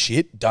make it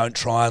shit. Don't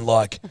try and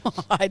like.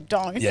 I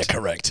don't. Yeah,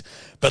 correct.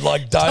 But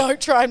like, don't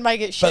try and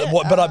make it shit.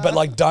 But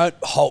like, don't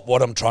hold.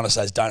 What I'm trying to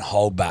say is, don't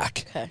hold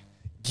back. Okay.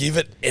 Give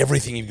it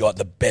everything you've got,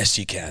 the best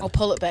you can. I'll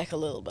pull it back a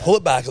little bit. Pull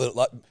it back a little.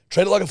 Like,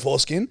 treat it like a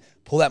foreskin.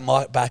 Pull that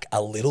mic back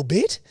a little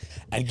bit,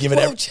 and give it.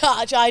 Well,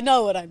 Charge, I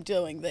know what I'm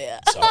doing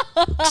there. So,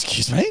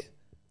 excuse me.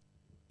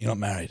 You're not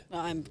married. No,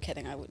 I'm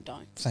kidding. I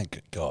don't. Thank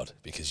God,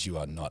 because you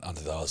are not under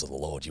the eyes of the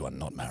Lord. You are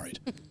not married.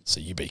 So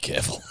you be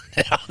careful.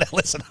 Now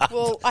listen up.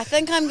 Well, I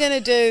think I'm going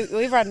to do.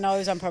 Everyone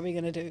knows I'm probably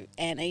going to do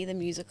Annie the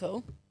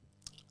musical.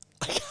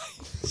 Okay.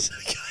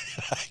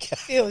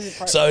 Feels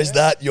appropriate. So is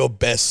that your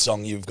best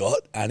song you've got,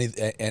 Annie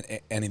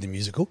the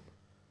musical?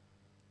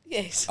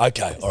 Yes.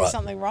 Okay. Is all there right.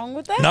 something wrong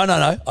with that?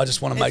 No. I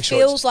just want to make sure.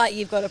 It feels like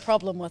you've got a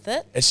problem with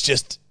it. It's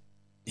just,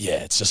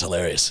 yeah, it's just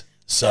hilarious.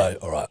 So,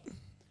 all right.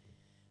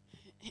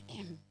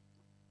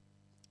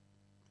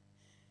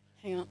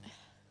 Hang on.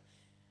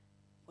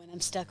 When I'm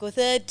stuck with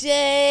a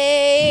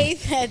day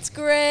that's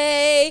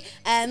grey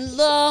and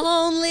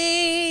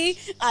lonely,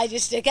 I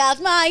just stick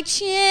out my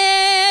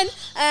chin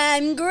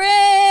and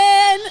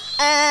grin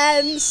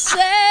and say,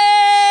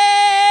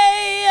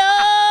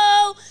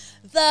 oh,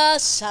 the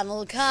sun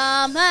will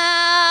come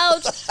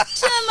out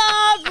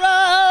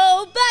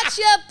tomorrow. Bet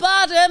your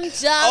bottom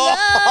dollar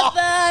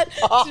that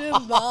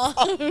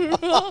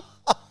tomorrow.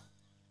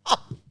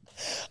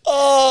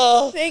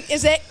 Oh,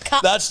 Is that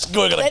cut?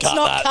 we're gonna That's cut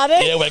not that.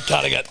 cutting? Yeah, we're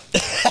cutting it.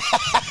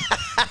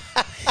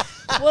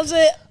 Was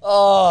it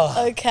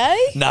okay?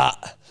 Nah.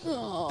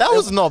 That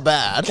was not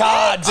bad.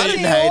 God, I didn't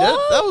hate it.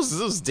 That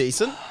was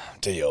decent.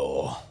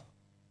 Dior.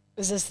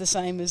 Is this the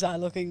same as I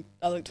look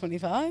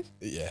 25?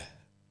 Yeah.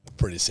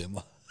 Pretty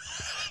similar.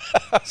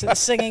 So the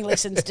singing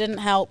lessons didn't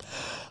help.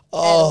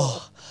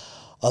 Oh,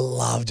 I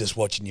love just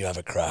watching you have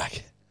a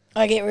crack.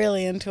 I get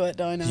really into it,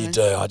 don't I? You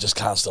do. I just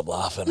can't stop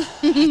laughing.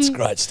 It's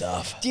great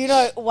stuff. Do you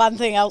know one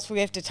thing else we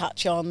have to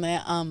touch on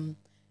that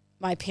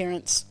my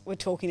parents were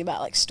talking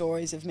about, like,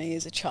 stories of me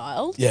as a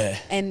child? Yeah.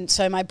 And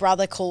so my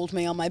brother called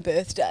me on my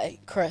birthday,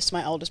 Chris,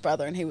 my oldest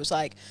brother, and he was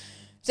like,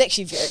 it was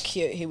actually very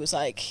cute. He was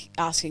like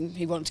asking,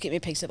 he wanted to get me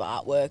a piece of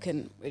artwork,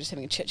 and we were just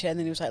having a chit chat. And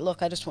then he was like,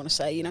 look, I just want to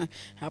say, you know,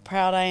 how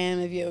proud I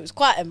am of you. It was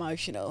quite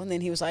emotional. And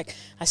then he was like,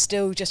 I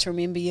still just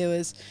remember you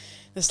as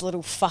this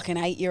little fucking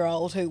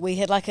 8-year-old who we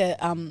had like a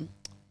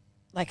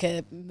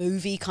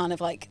movie kind of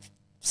like,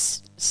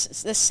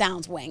 this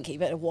sounds wanky,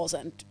 but it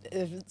wasn't.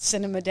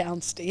 Cinema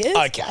downstairs.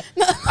 Okay.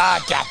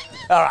 Okay.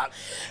 All right.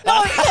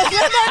 No.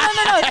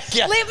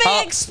 Let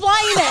me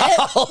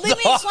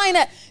explain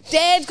it.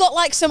 Dad got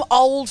like some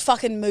old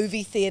fucking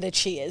movie theatre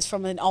chairs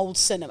from an old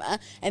cinema,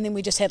 and then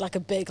we just had like a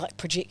big like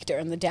projector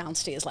in the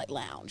downstairs like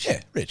lounge.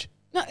 Yeah, Rich.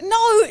 No.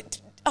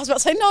 I was about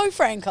to say no,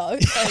 Franco.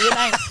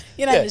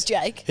 Your name is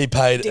Jake. He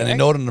paid Derek. an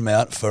inordinate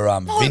amount for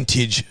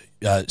vintage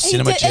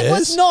cinema chairs. It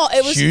was not.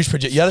 It was huge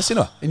project. You had a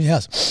cinema in your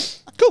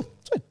house. Cool.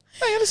 Sweet.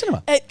 Oh, you had a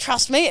cinema.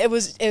 Trust me, it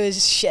was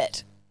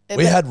shit.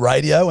 We had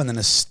radio and then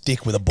a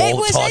stick with a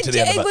ball tied to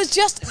the end of it. It was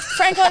just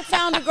Franco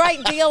found a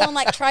great deal on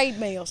like Trade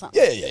Me or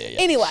something. Yeah.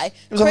 Anyway,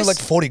 It was only like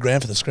 40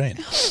 grand for the screen.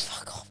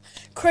 Fuck off.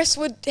 Chris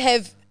would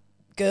have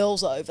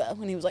girls over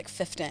when he was like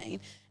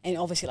 15 and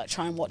obviously like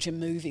try and watch a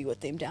movie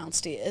with them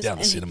downstairs. Down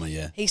the cinema,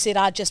 yeah. He said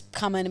I'd just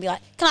come in and be like,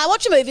 can I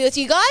watch a movie with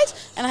you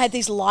guys? And I had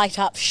these light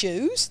up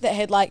shoes that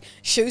had like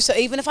shoes. So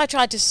even if I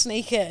tried to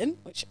sneak in,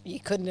 which you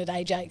couldn't at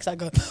AJ because I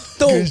go,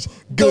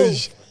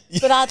 Goosh.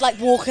 but I'd like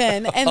walk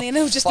in and then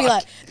it would just be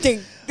like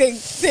ding, ding,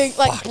 ding,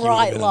 like Fuck, you would've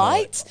bright been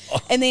lights.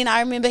 And then I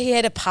remember he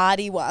had a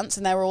party once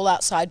and they were all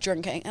outside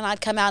drinking and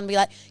I'd come out and be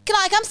like, can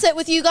I come sit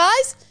with you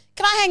guys?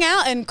 Can I hang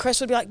out? And Chris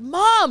would be like,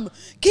 Mum,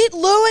 get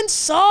Lou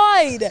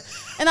inside.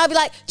 And I'd be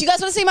like, do you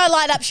guys want to see my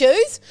light up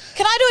shoes?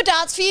 Can I do a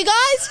dance for you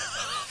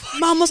guys?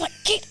 Mum was like,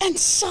 get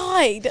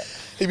inside.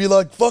 He'd be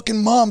like,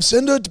 fucking Mum,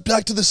 send her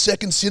back to the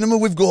second cinema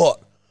we've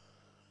got.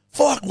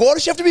 Fuck, why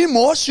does she have to be in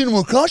my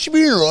cinema? Can't she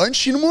be in her own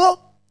cinema?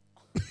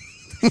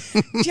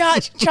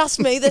 Judge, trust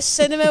me, the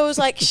cinema was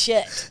like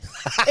shit.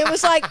 It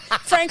was like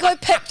Franco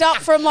picked up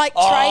from like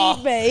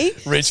Trade Me.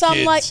 Rich some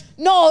kids. like,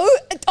 no,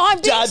 I'm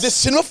being Dad, this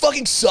cinema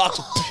fucking sucks.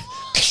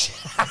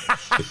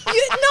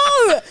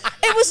 no,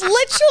 it was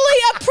literally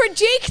a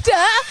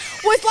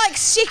projector with like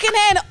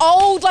secondhand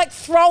old like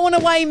thrown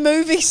away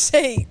movie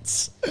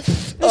seats. It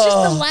was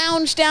just the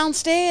lounge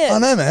downstairs. I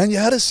know, man. You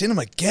had a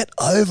cinema. Get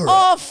over it.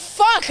 Oh,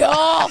 fuck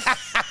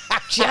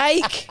off,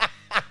 Jake.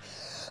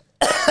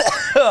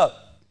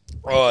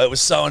 Oh, it was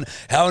so...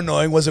 How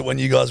annoying was it when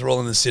you guys were all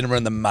in the cinema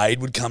and the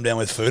maid would come down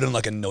with food and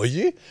like annoy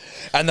you?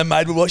 And the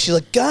maid would watch, she's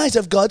like, guys,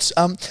 I've got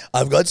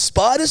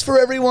spiders for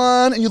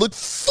everyone. And you're like,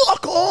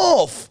 fuck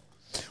off.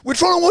 We're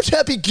trying to watch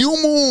Happy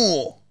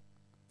Gilmore.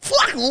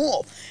 Fuck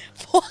off.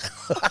 Fuck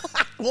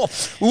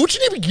off. We're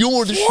watching Happy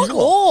Gilmore. Fuck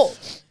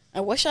off.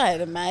 I wish I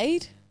had a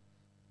maid.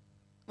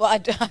 Well, I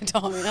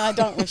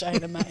don't wish I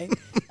had a maid.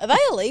 Are they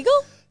illegal?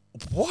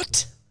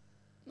 What?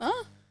 No.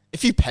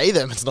 If you pay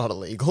them, it's not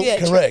illegal. Yeah,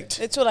 Correct.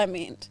 That's what I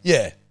meant.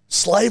 Yeah.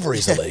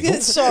 Slavery's illegal.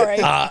 Sorry.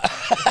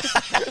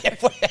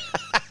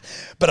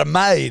 But a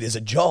maid is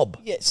a job.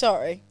 Yeah,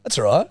 sorry. That's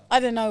all right. I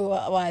don't know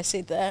why I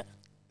said that.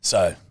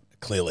 So,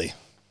 clearly,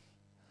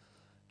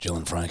 Jill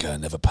and Franco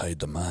never paid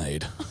the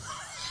maid.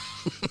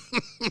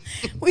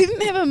 We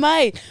didn't have a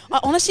maid. I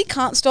honestly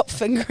can't stop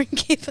fingering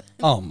Kevin.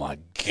 Oh, my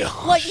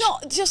gosh. Like,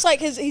 not just like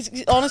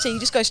he's honestly, he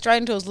just goes straight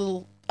into his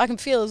little, I can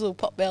feel his little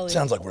pot belly.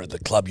 Sounds like we're at the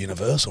Club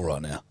Universal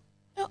right now.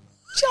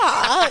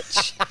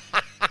 Judge.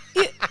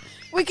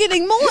 We're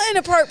getting more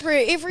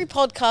inappropriate every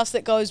podcast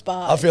that goes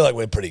by. I feel like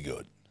we're pretty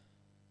good.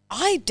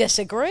 I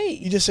disagree.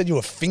 You just said you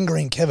were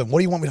fingering Kevin. What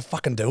do you want me to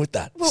fucking do with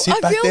that? Well, Sit I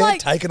back feel there, like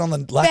take it on the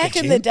lack of back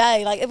chin? in the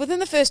day, like within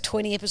the first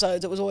 20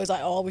 episodes, it was always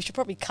like, oh, we should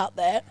probably cut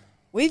that.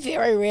 We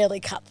very rarely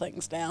cut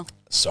things now.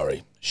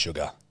 Sorry,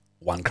 Sugar.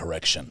 One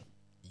correction.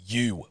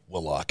 You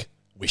were like,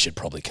 we should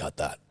probably cut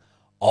that.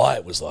 I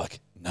was like,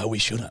 no, we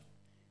shouldn't.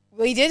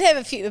 We did have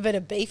a bit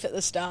of beef at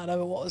the start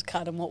over what was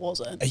cut and what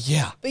wasn't.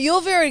 Yeah. But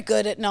you're very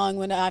good at knowing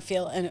when I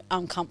feel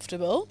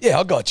uncomfortable. Yeah,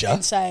 I got you.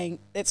 And saying,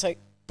 it's like,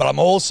 But I'm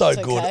also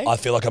It's good. okay. I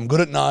feel like I'm good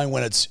at knowing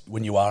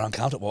when you are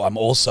uncomfortable. I'm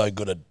also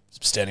good at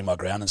standing my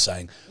ground and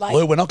saying, Like-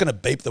 Lou, we're not going to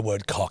beep the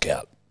word cock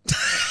out.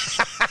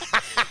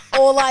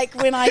 or like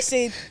when I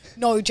said,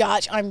 no,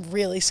 Judge, I'm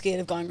really scared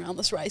of going around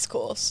this race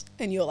course.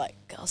 And you're like,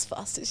 go as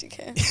fast as you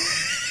can.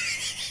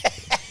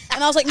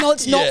 And I was like, no,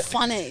 it's not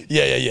funny.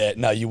 Yeah.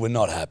 No, you were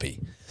not happy.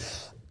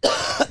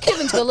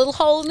 Kevin's got a little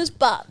hole in his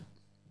butt.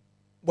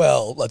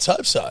 Well, let's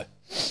hope so.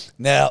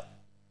 Now,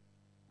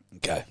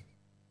 okay.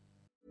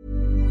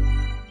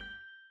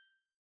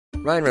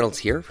 Ryan Reynolds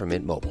here from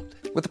Mint Mobile.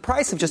 With the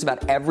price of just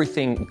about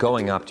everything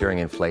going up during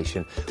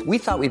inflation, we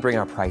thought we'd bring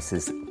our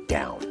prices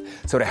down.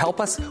 So to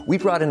help us, we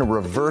brought in a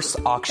reverse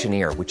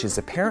auctioneer, which is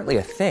apparently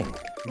a thing.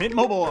 Mint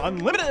Mobile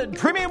Unlimited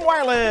Premium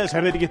Wireless.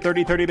 How to get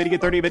 30, 30, bit to get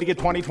 30, bit to get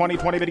 20, 20,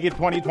 20, bit to get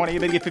 20, 20,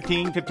 bit to get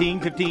 15,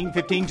 15, 15,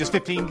 15, just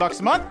 $15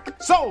 a month?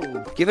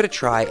 Sold! Give it a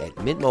try at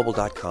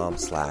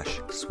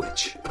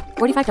mintmobile.com/switch.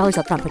 $45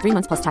 up front for 3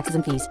 months plus taxes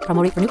and fees.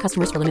 Promo rate for new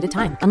customers for limited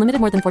time. Unlimited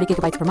more than 40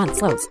 gigabytes per month.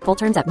 Slows full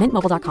terms at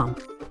mintmobile.com.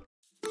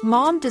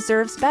 Mom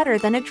deserves better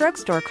than a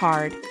drugstore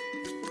card.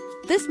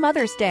 This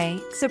Mother's Day,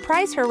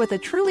 surprise her with a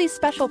truly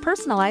special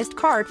personalized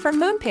card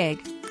from Moonpig.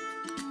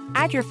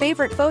 Add your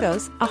favorite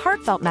photos, a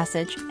heartfelt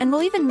message, and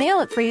we'll even mail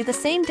it for you the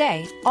same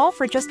day, all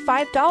for just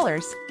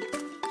 $5.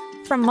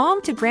 From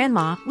mom to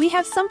grandma, we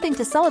have something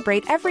to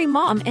celebrate every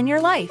mom in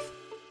your life.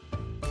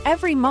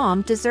 Every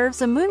mom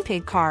deserves a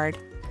Moonpig card.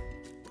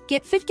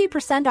 Get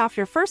 50% off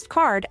your first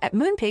card at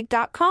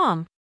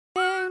moonpig.com.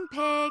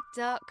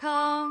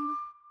 Moonpig.com.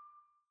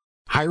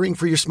 Hiring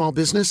for your small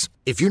business?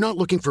 If you're not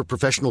looking for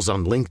professionals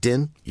on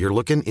LinkedIn, you're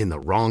looking in the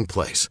wrong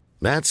place.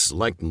 That's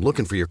like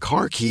looking for your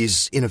car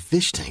keys in a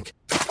fish tank.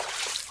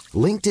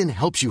 LinkedIn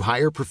helps you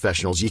hire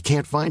professionals you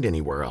can't find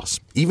anywhere else,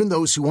 even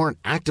those who aren't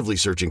actively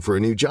searching for a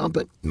new job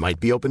but might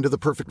be open to the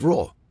perfect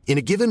role. In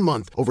a given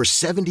month, over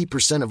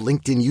 70% of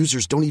LinkedIn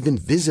users don't even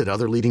visit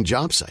other leading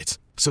job sites.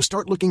 So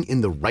start looking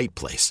in the right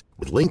place.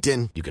 With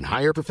LinkedIn, you can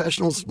hire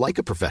professionals like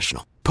a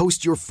professional.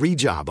 Post your free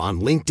job on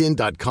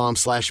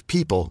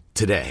linkedin.com/people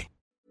today.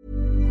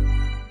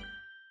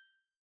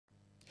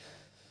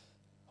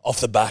 Off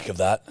the back of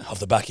that, off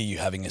the back of you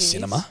having a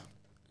cinema,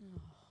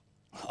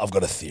 I've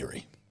got a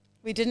theory.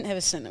 We didn't have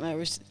a cinema,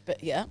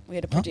 but yeah, we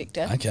had a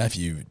projector. Okay,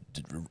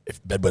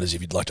 if bedwetters, if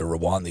you'd like to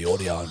rewind the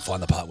audio and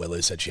find the part where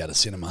Liz said she had a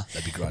cinema,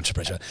 that'd be great.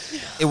 Appreciate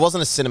it. It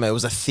wasn't a cinema, it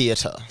was a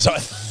theatre. So a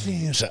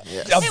theatre.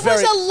 Yes. It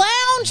was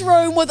a lounge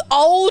room with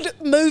old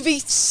movie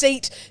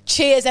seat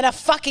chairs and a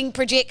fucking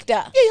projector.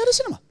 Yeah, you had a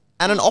cinema.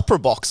 And an opera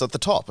box at the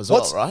top as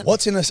well, right?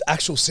 What's in this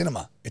actual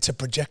cinema? It's a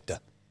projector.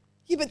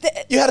 Yeah, but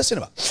You had a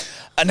cinema.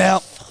 And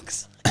now,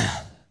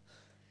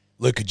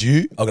 Luke,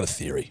 I've got a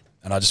theory.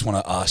 And I just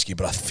want to ask you,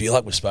 but I feel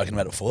like we've spoken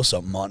about it before, so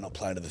it might not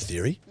play into the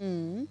theory.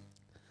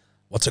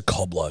 What's a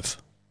cob loaf?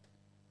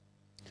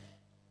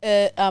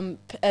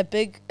 a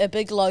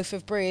big loaf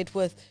of bread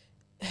with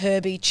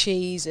herby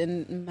cheese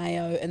and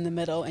mayo in the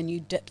middle, and you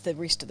dip the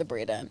rest of the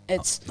bread in.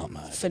 It's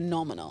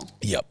phenomenal.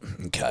 Yep.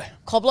 Okay.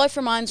 Cob loaf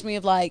reminds me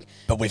of like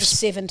But the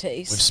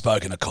 70s. We've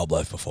spoken of cob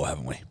loaf before,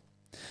 haven't we?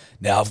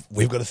 Now,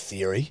 we've got a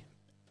theory.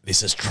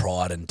 This is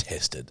tried and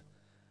tested.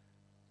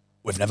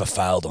 We've never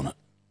failed on it.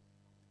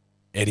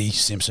 Eddie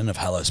Simpson of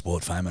Hello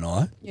Sport fame and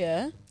I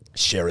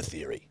share a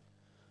theory.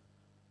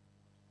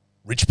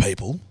 Rich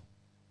people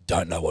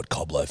don't know what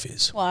cob loaf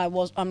is.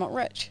 Well, I'm not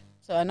rich,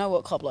 so I know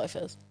what cob loaf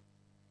is.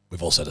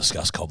 We've also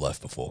discussed cob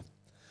loaf before.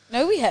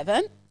 No, we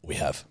haven't. We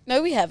have.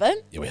 No, we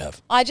haven't. Yeah, we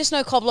have. I just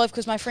know cob loaf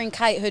because my friend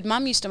Kate, her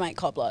mum used to make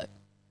cob loaf.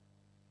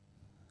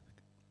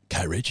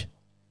 Kate Rich?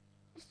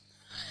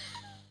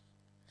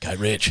 Kate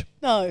Rich?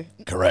 No.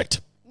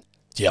 Correct.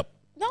 Yep.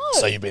 No.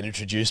 So you've been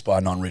introduced by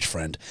a non-rich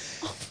friend.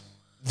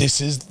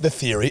 This is the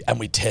theory, and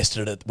we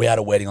tested it. We had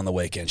a wedding on the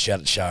weekend. Shout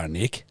out to Shara and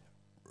Nick.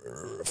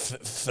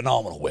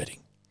 Phenomenal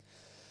wedding.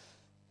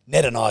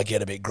 Ned and I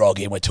get a bit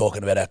groggy, and we're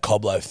talking about our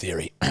cob loaf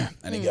theory.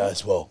 And he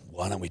goes, well,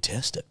 why don't we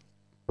test it?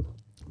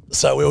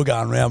 So we were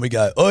going around. We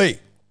go, oi,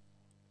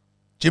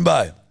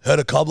 Jimbo, heard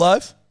of cob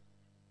loaf?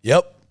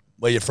 Yep.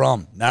 Where you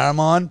from?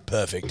 Narromine?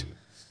 Perfect.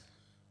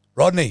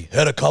 Rodney,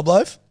 heard of cob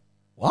loaf?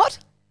 What?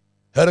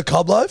 Heard of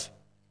cob loaf?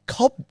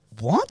 Cob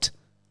what?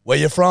 Where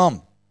you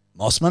from?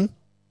 Mossman?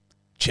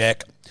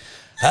 Check.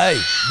 Hey,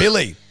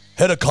 Billy,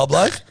 heard of cob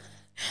loaf?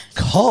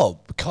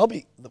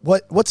 Cobby.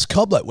 What's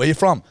cob loaf? Where you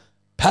from?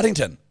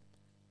 Paddington.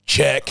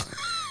 Check.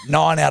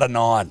 9 out of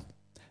 9.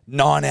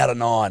 9 out of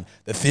 9.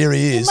 The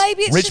theory is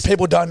rich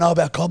people don't know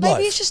about cob loaf.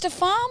 Maybe it's just a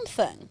farm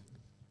thing.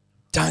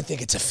 Don't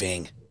think it's a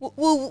thing.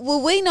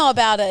 Will we know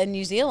about it in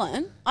New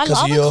Zealand? I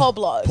love a cob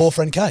loaf. Poor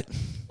friend Kate.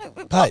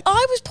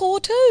 I was poor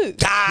too.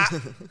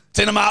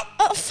 Send him up.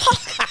 Oh, fuck.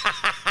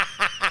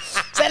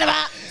 Send him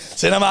up.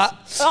 Send him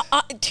up.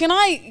 Can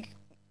I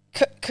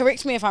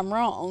correct me if I'm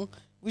wrong?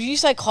 Would you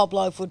say cob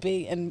loaf would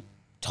be in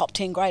top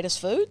 10 greatest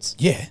foods?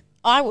 Yeah.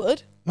 I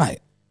would. Mate.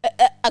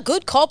 A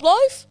good cob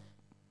loaf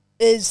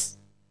is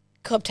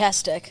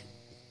cobtastic.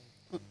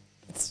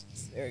 It's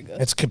very good.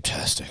 It's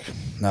cobtastic.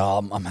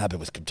 No, I'm happy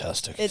with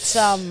cobtastic. It's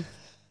it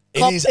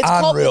is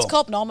unreal. It's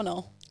cob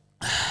nominal.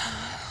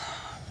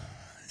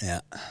 Yeah.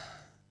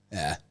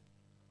 Yeah.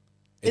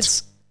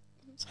 It's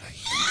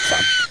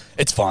fun.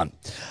 It's fun.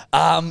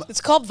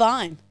 It's cob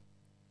vine.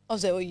 Oh,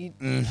 is that what you...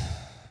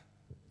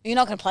 You're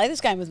not going to play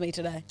this game with me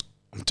today?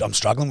 I'm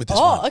struggling with this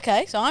one. Oh,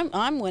 okay. So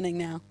I'm winning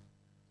now.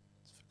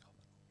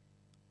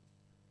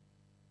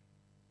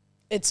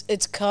 It's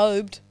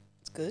cobed.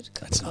 It's good.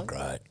 It's not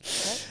great. Okay.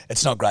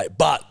 It's not great.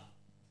 But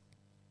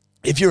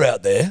if you're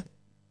out there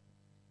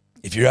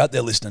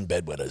listening,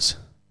 bedwetters,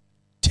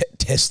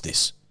 test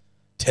this.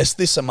 Test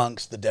this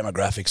amongst the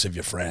demographics of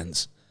your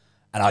friends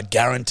And I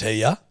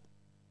guarantee you,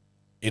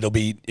 it'll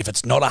be, if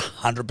it's not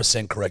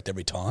 100% correct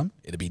every time,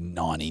 it'll be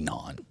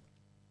 99.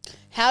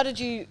 How did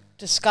you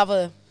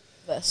discover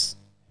this?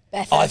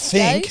 I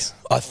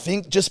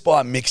think just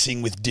by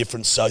mixing with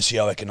different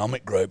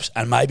socioeconomic groups,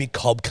 and maybe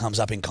cob comes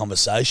up in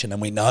conversation, and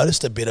we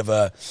noticed a bit of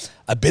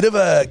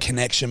a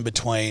connection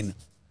between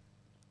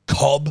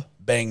cob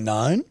being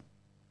known.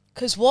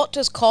 Because what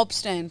does cob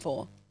stand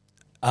for?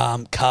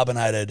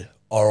 Carbonated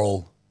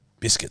oral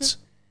biscuits.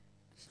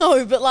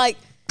 No, but like,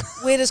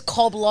 where does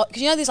cob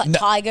because you know there's like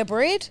tiger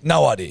bread?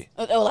 No idea.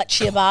 Or like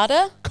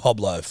ciabatta? Cob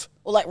loaf.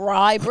 Or like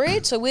rye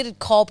bread? So where did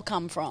cob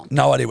come from?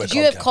 No idea where Did cob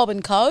you have came. Cobb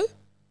and Co?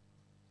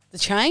 The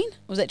chain?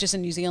 Or was that just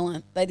in New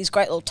Zealand? They had these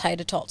great little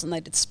tater tots and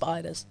they did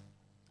spiders.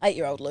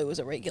 8-year-old Lou was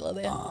a regular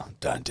there. Oh,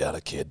 don't doubt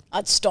it, kid.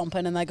 I'd stomp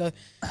in and they go,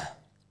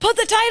 put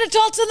the tater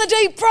tots in the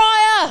deep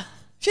fryer!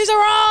 She's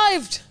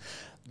arrived!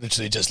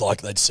 Literally just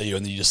like they'd see you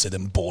and then you just see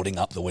them boarding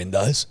up the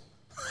windows.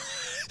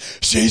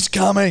 She's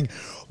coming.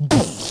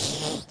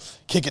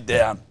 Kick it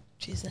down.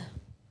 She's there.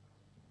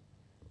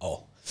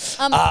 Oh.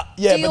 Yeah,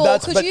 but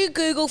that's... Could you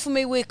Google for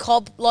me where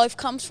cob loaf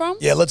comes from?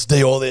 Yeah, let's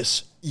all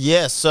this.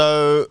 Yeah,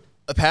 so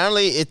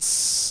apparently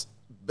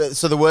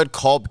so the word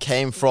cob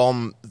came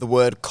from the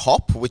word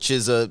Kopf, which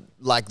is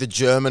like the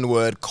German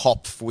word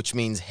Kopf, which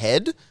means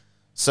head.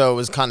 So it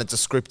was kind of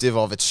descriptive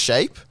of its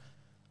shape.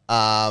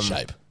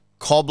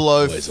 Cob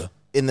loaf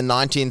in the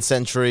 19th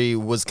century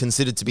was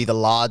considered to be the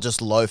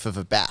largest loaf of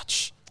a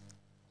batch.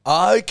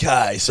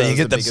 Okay, so you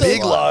get the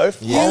big loaf,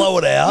 hollow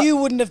it out. You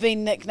wouldn't have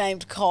been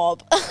nicknamed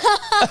Cob. You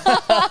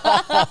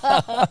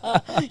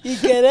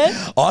get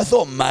it? I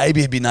thought maybe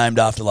it'd be named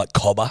after like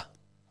cobber.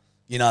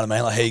 You know what I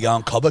mean? Like, here you go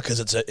on cobber,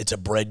 because it's a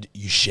bread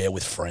you share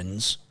with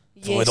friends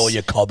with all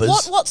your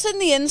cobbers. What's in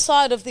the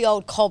inside of the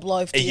old cob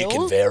loaf deal? You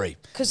can vary.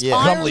 Because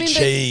Probably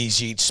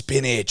cheese, you eat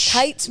spinach.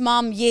 Kate's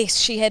mum, yes,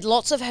 she had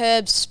lots of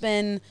herbs,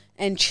 spin,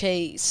 and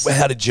cheese. Well,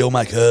 how did Jill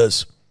make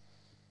hers?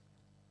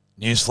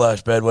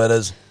 Newsflash,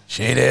 bedwetters.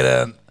 She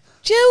didn't.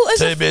 Jill is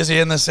too busy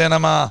in the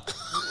cinema.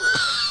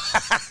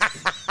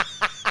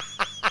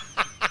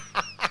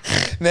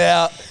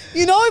 Now,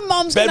 you know,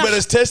 Mum's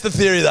bedwetters, test the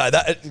theory though.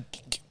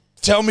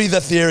 Tell me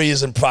the theory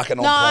isn't fucking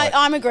on point. No,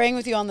 I'm agreeing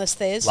with you on this,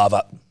 Thez. Love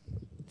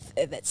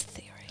it. That's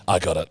theory. I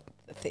got it.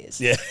 Thez.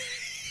 Yeah,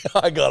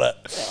 I got it.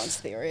 That one's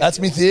theory. That's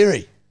me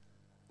theory.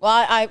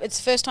 Well, it's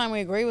the first time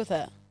we agree with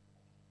it.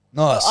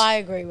 Nice. I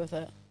agree with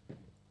it.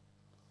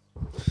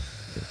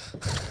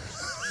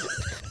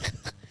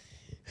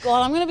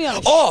 God, I'm going to be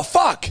on. Oh,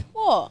 fuck.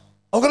 What?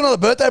 I've got another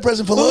birthday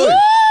present for Lou.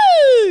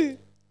 Woo!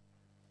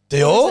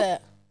 Dior? What is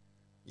it?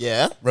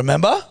 Yeah.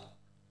 Remember?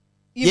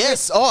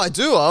 Yes. Oh, I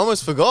do. I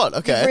almost forgot.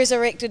 Okay. You've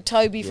resurrected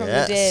Toby from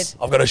the dead.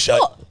 I've got to show.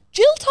 What?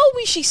 Jill told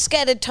me she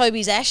scattered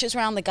Toby's ashes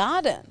around the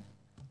garden.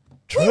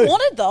 True. We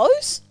wanted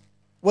those.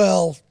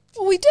 Well,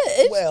 we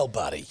did. Well,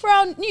 buddy. For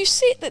our new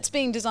set that's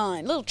being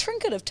designed. Little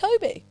trinket of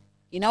Toby.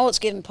 You know what's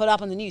getting put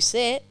up in the new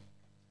set?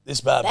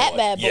 This bad boy. That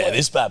bad boy. Yeah,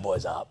 this bad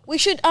boy's up. We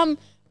should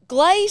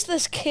glaze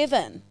this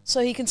Kevin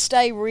so he can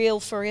stay real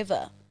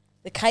forever.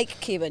 The cake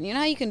Kevin. You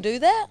know how you can do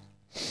that?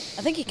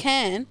 I think you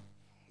can.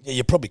 Yeah,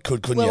 you probably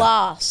couldn't you? We'll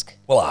ask.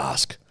 We'll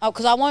ask. Oh,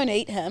 because I won't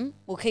eat him.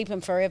 We'll keep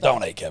him forever.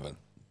 Don't eat Kevin.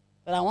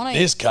 But I want to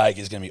eat. This cake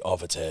is going to be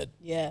off its head.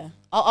 Yeah.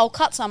 I'll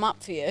cut some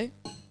up for you.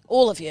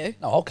 All of you.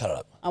 No, I'll cut it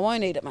up. I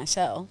won't eat it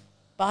myself.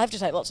 But I have to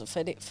take lots of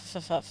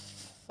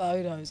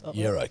photos of it.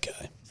 You're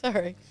okay.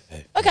 Sorry.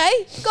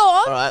 Okay, go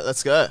on. All right,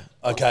 let's go.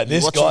 Okay,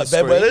 this Watching guy, the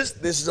screen. bedwetters,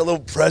 this is a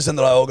little present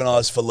that I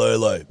organised for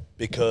Lulu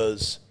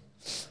because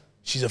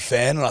she's a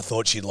fan and I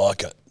thought she'd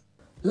like it.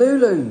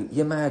 Lulu,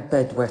 you mad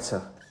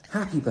bedwetter.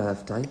 Happy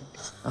birthday.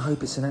 I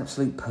hope it's an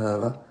absolute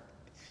perler.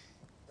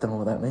 Don't know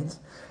what that means.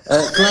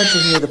 Glad to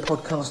hear the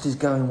podcast is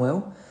going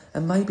well.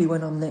 And maybe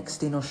when I'm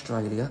next in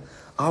Australia,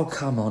 I'll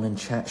come on and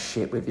chat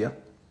shit with you.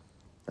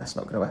 That's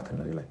not going to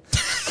happen, Lulu.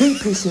 Keep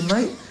pissing,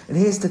 mate. And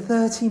here's to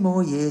 30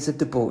 more years of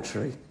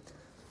debauchery.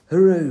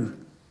 Hooroo.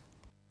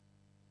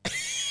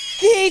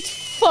 Get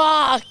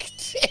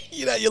fucked.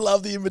 You know you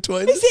love the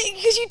in-between. Is it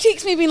because you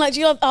text me being like, do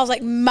you love? I was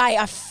like, mate,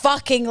 I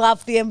fucking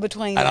love the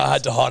in-between. And I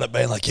had to hide it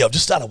being like, yeah, I've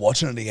just started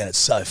watching it again. It's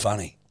so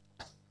funny.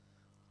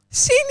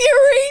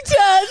 Senorita,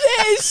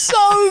 that is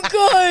so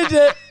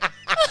good.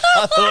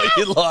 I thought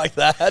you'd like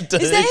that,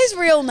 dude. Is that his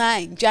real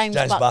name? James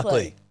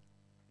Buckley.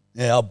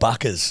 Yeah, old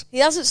Buckers. He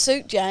doesn't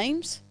suit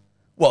James.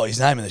 Well, his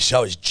name in the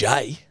show is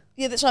Jay.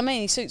 Yeah, that's what I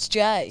mean. He suits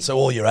Jay. So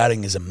all you're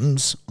adding is a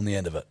ms on the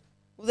end of it.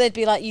 Well, that'd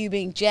be like you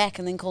being Jack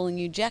and then calling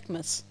you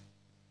Jackmas.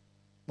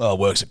 Well, it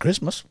works at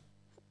Christmas.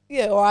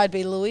 Yeah, or I'd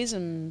be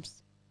Louisums.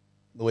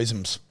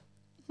 Louisums.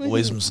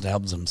 Louisums and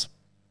Albums.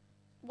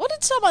 What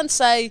did someone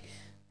say?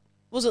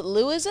 Was it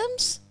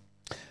Louisms?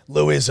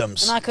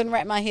 Louisms. And I couldn't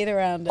wrap my head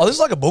around it. Oh, this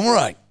is like a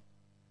boomerang.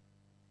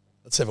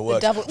 Let's see if it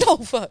works. Oh,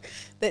 fuck.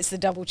 That's the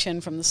double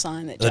chin from the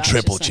sign that The Josh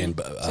triple is saying.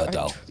 chin,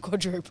 Dal.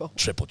 Quadruple.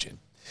 Triple chin.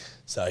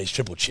 So he's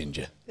triple chinned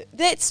you.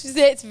 That's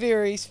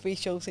very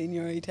special,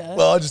 Senorita.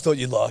 Well, I just thought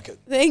you'd like it.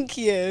 Thank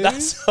you.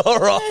 That's all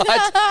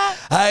right.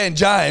 Hey, and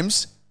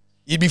James,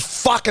 you'd be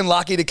fucking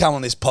lucky to come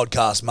on this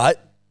podcast, mate.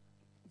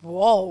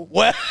 Whoa.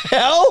 Well,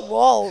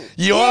 Whoa.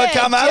 You want to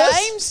come at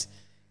us? James,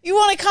 you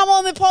want to come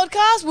on the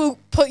podcast? We'll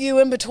put you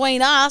in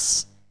between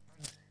us.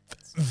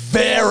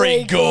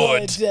 Very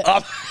good. Very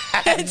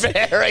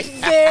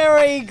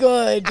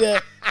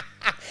good.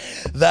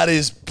 That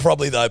is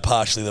probably, though,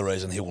 partially the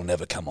reason he will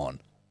never come on.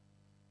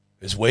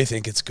 Because we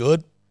think it's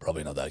good,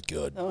 probably not that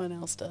good. No one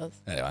else does.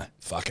 Anyway,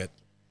 fuck it.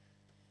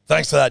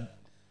 Thanks for that.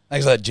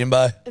 Thanks for that,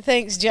 Jimbo.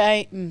 Thanks,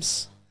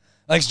 James.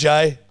 Thanks,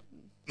 Jay.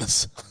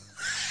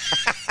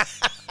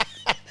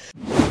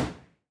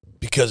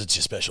 Because it's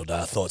your special day,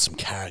 I thought some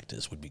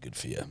characters would be good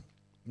for you.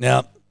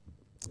 Now,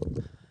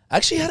 I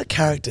actually had a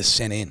character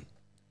sent in.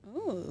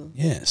 Ooh.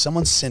 Yeah,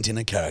 someone sent in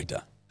a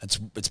character. It's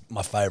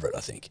my favourite, I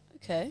think.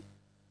 Okay.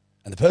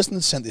 And the person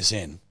that sent this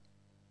in,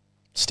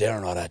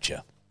 staring right at you.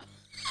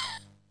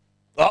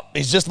 Oh,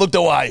 he's just looked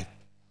away.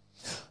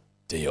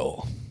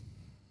 Dior.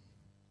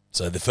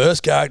 So the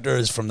first character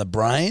is from the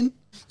brain.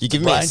 You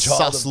give me a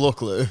sus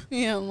look, Lou.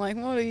 Yeah, I'm like,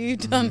 what have you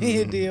done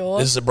here, Dior?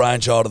 This is a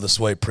brainchild of the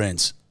Sweet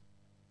Prince.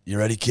 You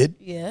ready, kid?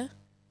 Yeah.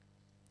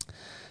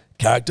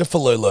 Character for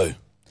Lulu.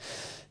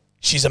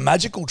 She's a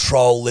magical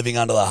troll living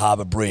under the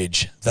harbour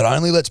bridge that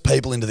only lets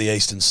people into the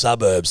eastern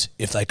suburbs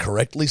if they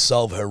correctly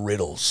solve her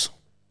riddles.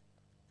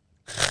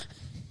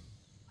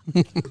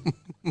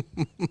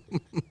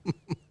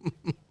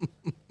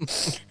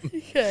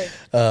 Okay.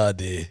 Oh,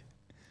 dear.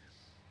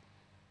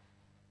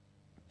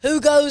 Who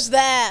goes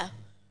there?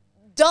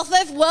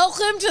 Dotheth,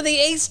 welcome to the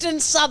eastern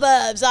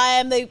suburbs. I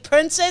am the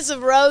Princess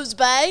of Rose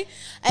Bay,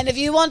 and if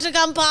you want to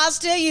come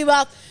past here, you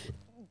must...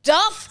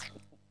 Doth,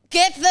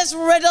 get this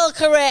riddle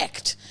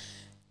correct.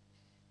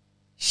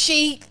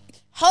 She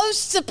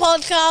hosts a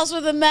podcast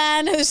with a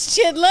man who's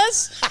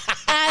chinless,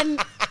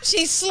 and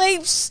she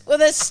sleeps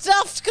with a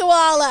stuffed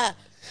koala.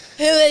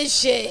 Who is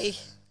she?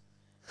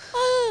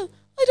 Oh,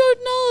 I don't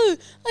know.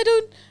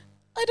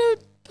 I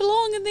don't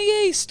belong in the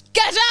East.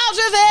 Get out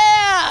of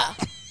here!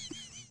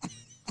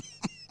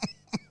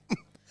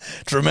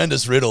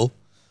 Tremendous riddle.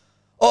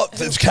 Oh,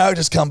 the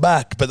characters come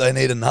back, but they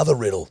need another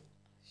riddle.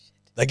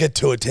 They get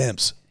 2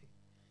 attempts.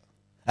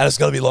 And it's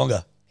got to be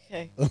longer.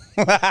 Okay.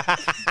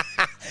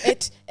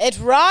 It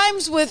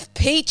rhymes with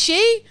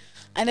peachy,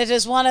 and it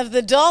is one of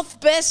the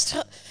best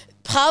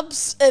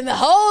pubs in the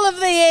whole of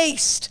the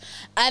East.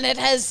 And it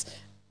is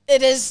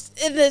in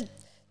the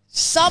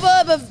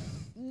suburb of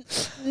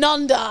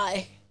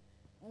Nondai.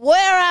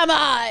 Where am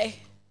I?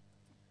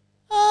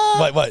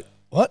 Wait,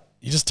 what?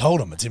 You just told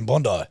him it's in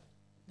Bondi.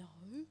 No,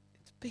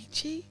 it's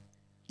beachy.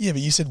 Yeah,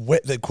 but you said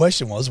the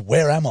question was,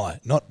 where am I?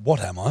 Not what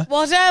am I?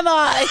 What am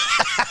I?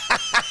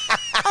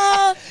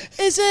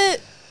 Is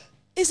it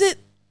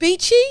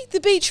beachy? The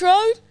beach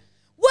road?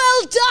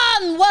 Well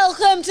done!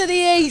 Welcome to the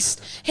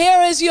East.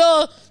 Here is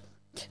your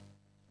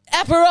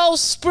Aperol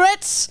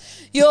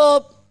Spritz,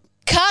 your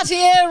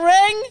Cartier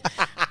ring,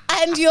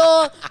 and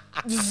your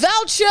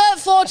voucher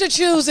for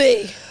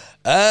Tachuzi.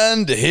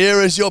 And here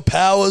is your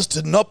powers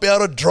to not be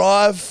able to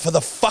drive for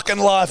the fucking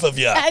life of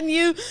you. And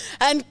you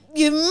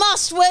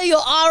must wear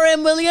your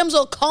R.M. Williams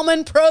or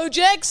Common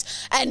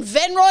Projects and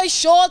Venroy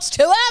shorts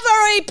to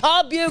every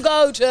pub you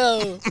go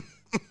to.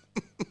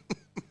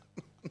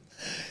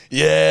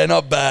 Yeah,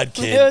 not bad,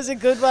 kid. It was a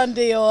good one,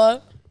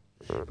 Dior.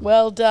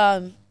 Well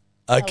done.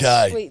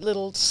 Okay. Oh, sweet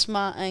little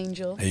smart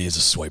angel. He is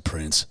a sweet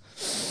prince.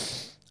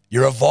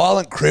 You're a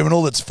violent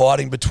criminal that's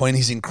fighting between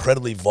his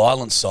incredibly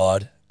violent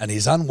side and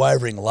his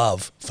unwavering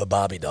love for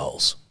Barbie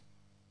dolls.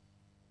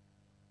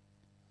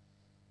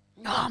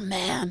 Oh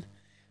man,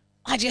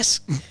 I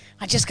just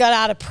got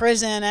out of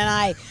prison and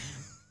I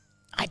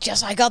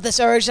got this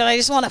urge that I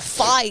just want to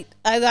fight.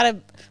 I got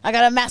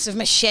a massive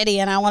machete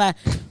and I want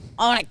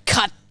to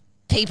cut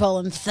people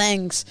and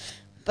things,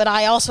 but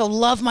I also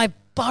love my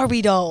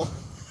Barbie doll.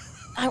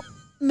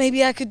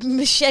 Maybe I could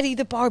machete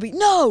the Barbie.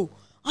 No,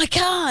 I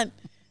can't.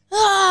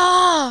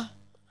 Ah!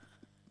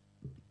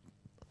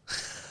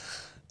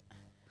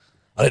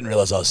 I didn't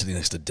realise I was sitting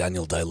next to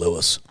Daniel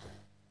Day-Lewis.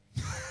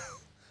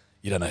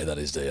 You don't know who that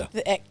is, do you?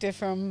 The actor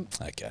from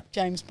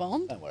James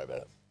Bond. Don't worry about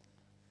it.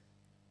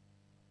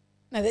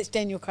 No, that's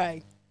Daniel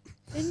Craig.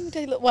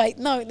 Wait,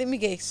 no, let me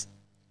guess.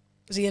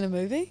 Was he in a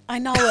movie? I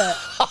know it.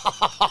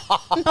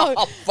 No,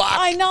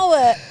 I know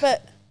it,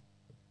 but...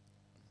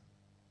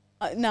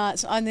 no,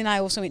 and then I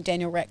also went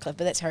Daniel Radcliffe,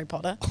 but that's Harry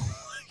Potter.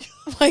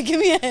 Wait, give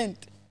me a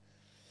hint.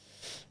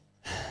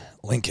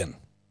 Lincoln.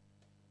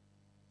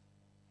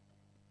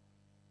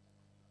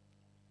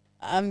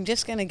 I'm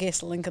just going to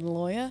guess Lincoln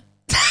Lawyer.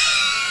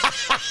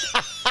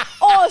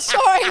 Oh,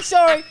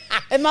 sorry.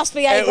 It must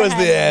be Abraham It was the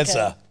Lincoln.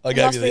 answer. It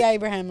must be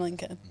Abraham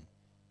Lincoln.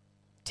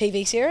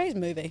 TV series,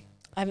 movie.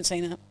 I haven't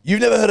seen it. You've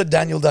never heard of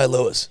Daniel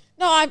Day-Lewis?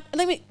 No,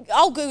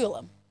 I'll Google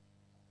him.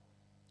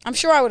 I'm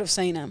sure I would have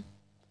seen him.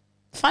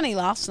 Funny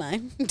last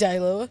name,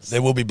 Day-Lewis.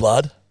 There will be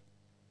blood.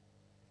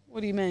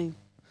 What do you mean?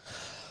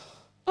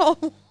 Oh,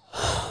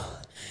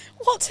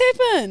 what's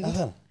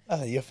happened?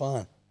 Oh, you're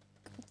fine.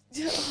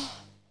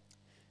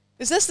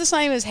 Is this the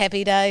same as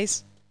Happy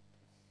Days?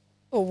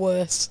 Or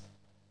worse?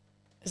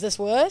 Is this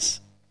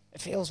worse?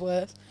 It feels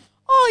worse.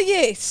 Oh,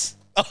 yes.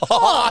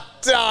 Oh,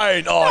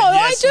 don't. Oh, No,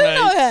 yes, I do mate.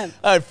 know him.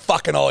 Oh,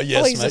 fucking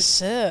yes, he's mate. a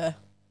sir.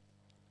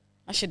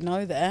 I should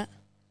know that.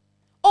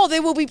 Oh,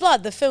 There Will Be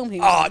Blood, the film he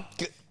was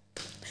in.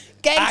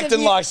 Gangs of Acting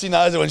New- like she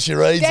knows it when she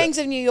reads Gangs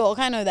it. of New York,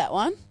 I know that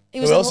one. He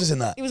was Who else is in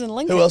that? He was in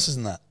Lincoln. Who else is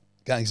in that?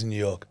 Gangs in New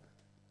York.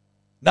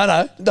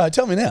 No,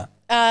 tell me now.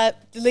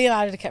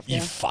 Leonardo DiCaprio.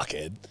 You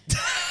fuckhead.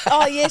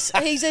 Oh yes,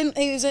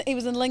 he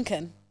was in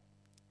Lincoln.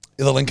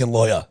 You're the Lincoln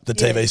Lawyer, the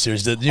TV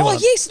series. The new one.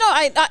 Yes, no,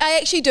 I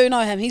actually do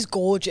know him. He's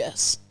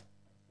gorgeous.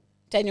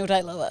 Daniel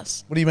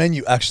Day-Lewis. What do you mean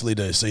you actually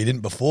do? So you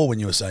didn't before when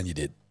you were saying you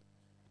did?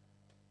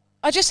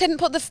 I just hadn't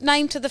put the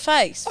name to the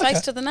face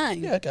to the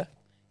name. Yeah, okay.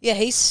 Yeah,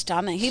 he's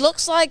stunning. He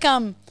looks like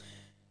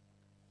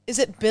is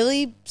it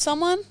Billy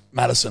someone?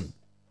 Madison.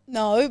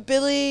 No,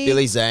 Billy.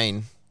 Billy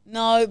Zane.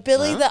 No,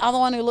 Billy, the other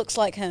one who looks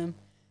like him.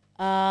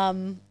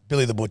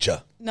 Billy the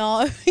Butcher.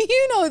 No,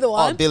 you know the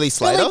one. Billy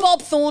Slater? Billy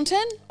Bob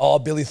Thornton. Oh,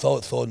 Billy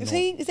Thornton.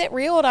 Is that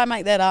real or did I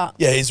make that up?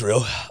 Yeah, he's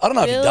real. I don't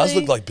know if he does Billy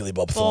look like Billy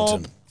Bob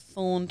Thornton.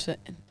 Thornton.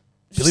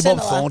 Billy Bob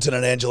Similar. Thornton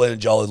and Angelina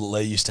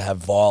Jolie used to have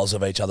vials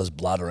of each other's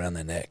blood around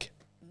their neck.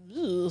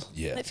 Ugh,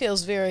 Yeah. That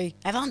feels very.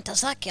 I want to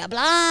suck your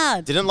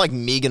blood. Didn't like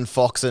Megan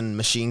Fox and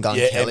Machine Gun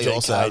Yeah, Kelly MGK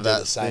also have do that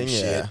the same thing?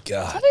 shit. Yeah.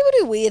 God. Some people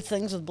do weird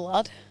things with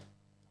blood.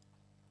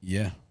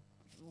 Yeah.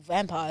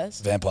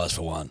 Vampires. Vampires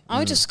for one. I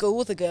went to school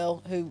with a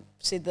girl who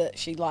said that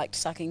she liked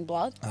sucking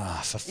blood.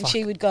 Ah, for And fuck.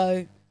 she would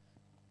go,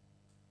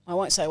 I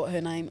won't say what her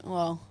name,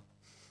 well,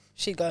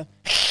 she'd go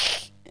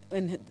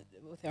with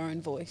her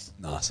own voice.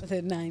 Nice. With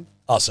her name.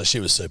 Oh, so she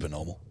was super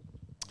normal.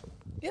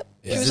 Yep.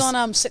 Yeah. She was This-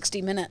 on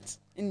 60 Minutes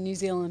in New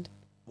Zealand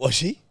Was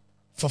she?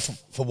 For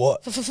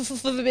what?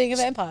 for being a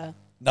vampire.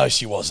 No,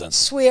 she wasn't.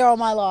 Swear on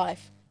my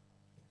life.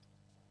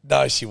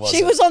 No, she wasn't.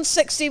 She was on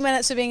 60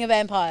 Minutes for being a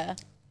vampire.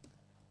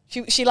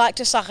 She liked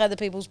to suck other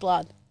people's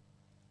blood.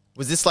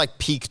 Was this like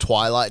peak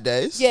Twilight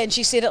days? Yeah, and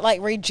she said it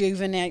like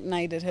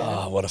rejuvenated her.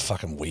 Oh, what a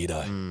fucking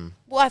weirdo.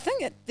 Well, I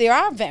think there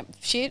are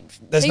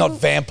There's not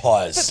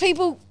vampires. But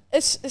people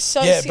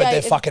associate. Yeah, but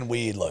they're fucking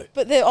weird, Lou.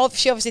 But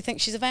she obviously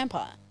thinks she's a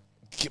vampire.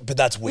 But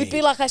that's weird. It'd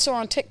be like I saw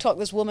on TikTok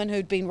this woman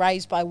who'd been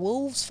raised by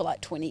wolves for like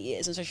 20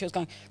 years, and so she was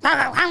going.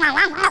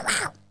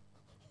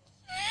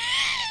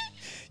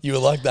 You were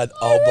like that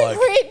old bloke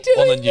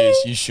on the news.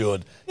 You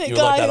should. That You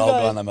were like guy that who old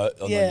guy goes-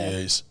 on the Yeah.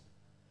 news.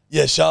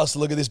 Yeah, Charles,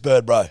 look at this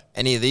bird, bro.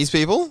 Any of these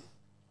people?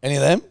 Any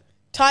of them?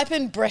 Type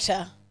in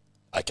Britta.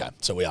 Okay,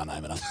 so we are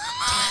naming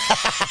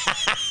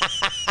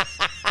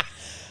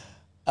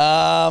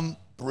them.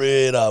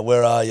 Britta,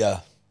 where are you?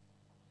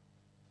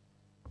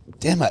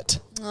 Damn it.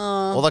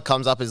 All that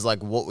comes up is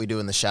like what we do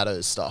in the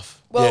shadows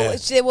stuff. Well, Yeah.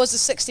 there was a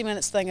 60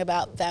 Minutes thing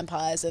about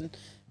vampires and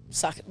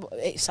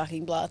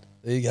sucking blood.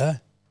 There you go.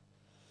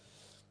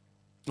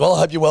 Well, I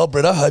hope you're well,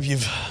 Britta. I hope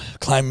you've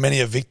claimed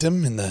many a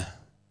victim in the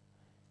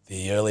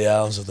early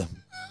hours of the...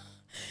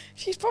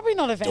 She's probably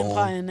not a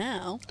vampire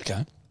now.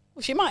 Okay.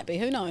 Well, she might be.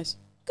 Who knows?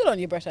 Good on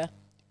you, Britta.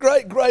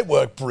 Great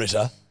work,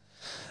 Britta.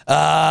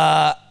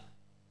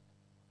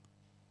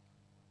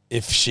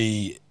 If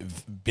she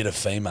bit a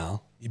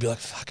female, you'd be like,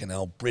 fucking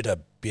hell, Britta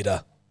bit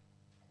her.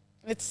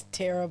 It's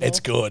terrible. It's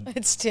good.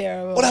 It's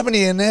terrible. What happened to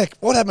your neck?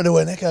 What happened to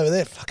her neck over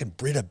there? Fucking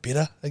Britta bit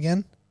her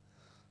again?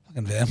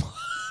 Fucking vampire.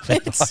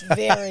 It's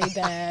very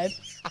bad.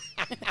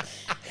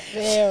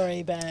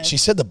 Very bad. She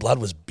said the blood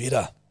was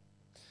bitter.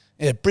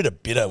 Yeah, Britta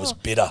bitter was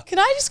bitter. Can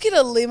I just get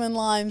a lemon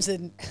limes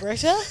and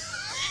Britta?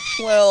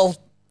 Well,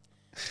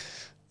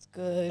 It's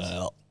good.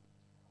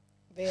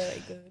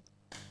 Very good.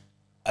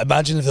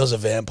 imagine if there was a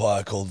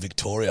vampire called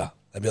Victoria.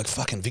 They'd be like,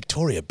 fucking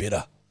Victoria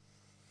bitter.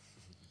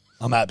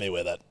 I'm happy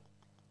with it.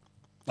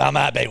 Come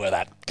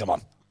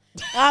on.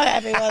 I'm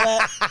happy with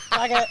it.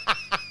 Fuck it.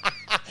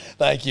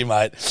 Thank you,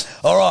 mate.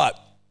 All right.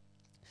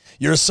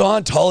 You're a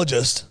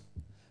Scientologist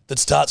that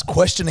starts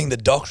questioning the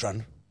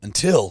doctrine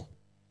until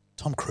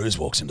Tom Cruise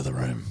walks into the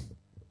room.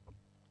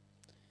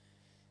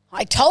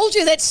 I told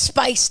you that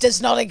space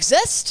does not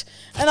exist,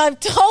 and I've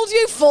told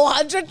you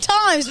 400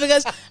 times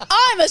because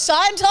I'm a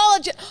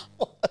Scientologist.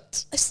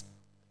 What?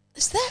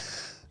 Is that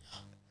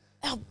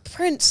our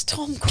Prince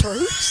Tom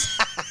Cruise?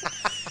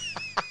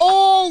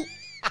 All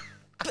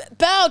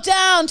bow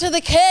down to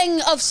the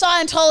king of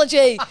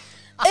Scientology.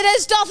 It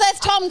is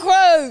dotheth Tom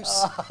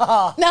Cruise.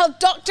 Now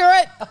doctor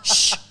it.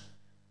 Shh.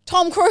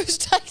 Tom Cruise,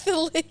 take the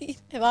lead.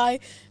 Have I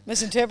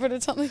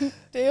misinterpreted something,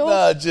 Deal?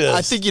 No, just...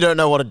 I think you don't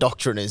know what a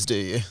doctrine is, do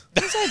you?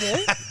 Yes, I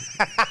do.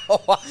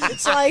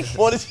 It's like...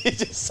 What did you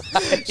just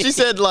say? She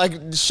said like,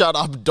 shut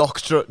up,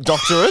 doctorate. No,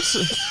 I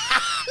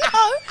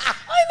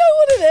know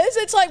what it is.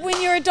 It's like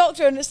when you're a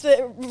doctor and it's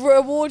the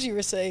reward you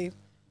receive.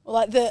 Or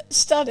like the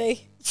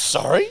study.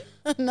 Sorry?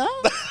 No.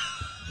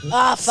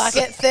 Fuck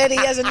it. 30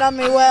 hasn't done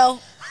me well.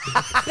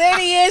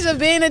 30 years of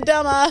being a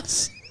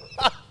dumbass.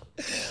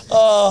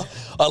 Oh,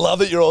 I love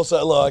that you're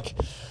also like,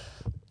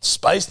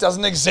 space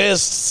doesn't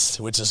exist,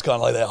 which is kind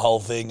of like that whole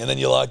thing. And then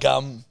you're like,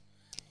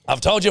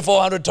 I've told you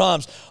 400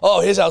 times,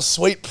 oh, here's our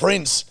sweet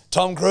prince,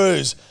 Tom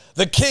Cruise,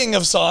 the king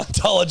of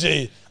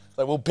Scientology.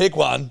 Like, we'll pick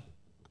one.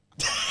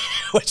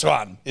 Which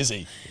one is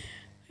he?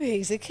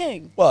 He's a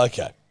king. Well,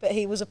 okay. But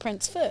he was a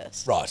prince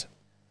first. Right.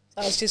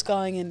 So I was just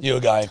going in. You were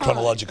going in time.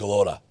 chronological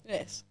order.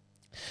 Yes.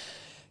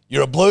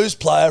 You're a blues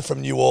player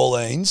from New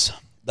Orleans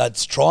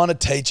that's trying to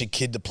teach a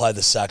kid to play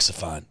the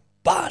saxophone,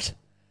 but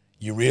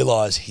you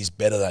realise he's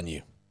better than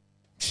you.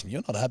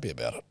 You're not happy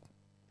about it.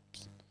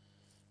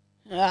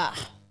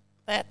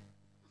 That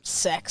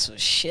sax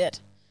was shit.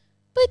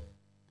 But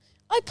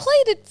I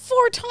played it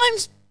 4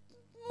 times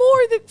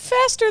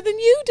faster than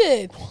you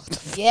did.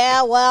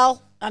 Yeah,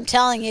 well, I'm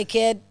telling you,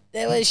 kid,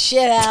 it was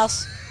shit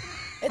house.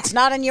 It's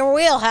not in your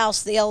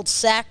wheelhouse, the old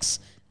sax.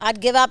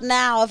 I'd give up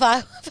now if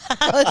I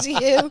was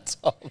you.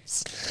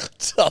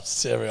 Tom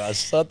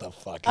Serious, shut the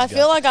fuck I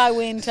feel like I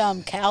went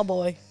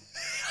cowboy.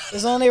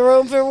 There's only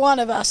room for one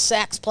of us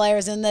sax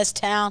players in this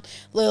town,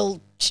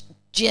 little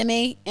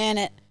Jimmy, and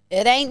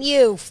it ain't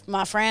you,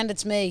 my friend,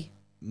 it's me.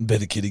 Be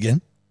the kid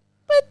again?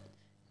 But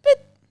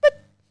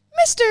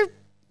Mr.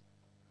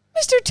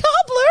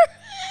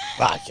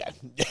 Toppler. Okay.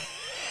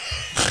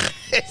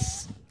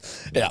 Yes.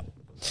 Yeah.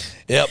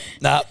 Yep.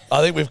 Nah,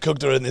 I think we've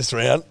cooked her in this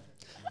round.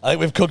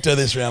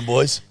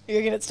 Boys. You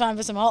reckon it's time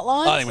for some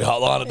hotlines? I think we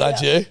hotline it,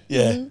 don't you?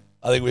 Yeah. Mm-hmm.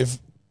 I think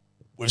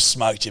we've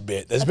smoked you a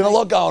bit. There's been a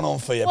lot going on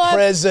for you. Well,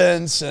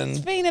 Presents and...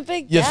 It's been a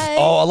big you're day. a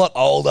lot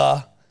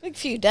older. Big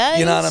few days.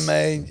 You know what I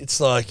mean? It's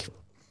like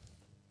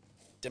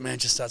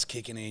dementia starts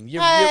kicking in.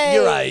 You're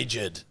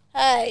aged.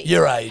 Hey.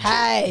 You're aged.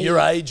 Hey. You're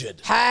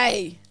aged.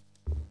 Hey.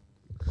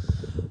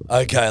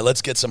 Okay,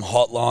 let's get some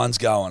hotlines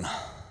going.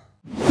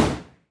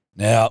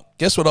 Now,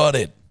 guess what I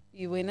did?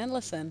 You went and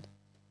listened.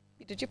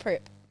 You did your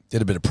prep.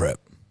 Did a bit of prep.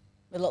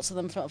 Were lots of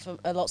them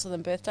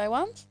birthday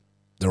ones?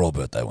 They're all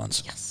birthday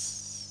ones.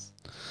 Yes.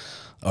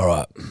 All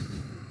right.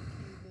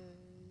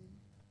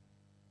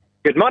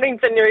 Good morning,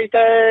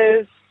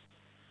 senoritas.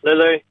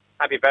 Lulu,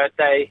 happy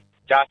birthday.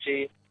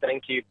 Jachi,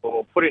 thank you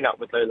for putting up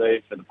with Lulu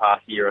for the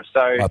past year or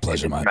so. My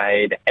pleasure, It's mate.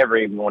 made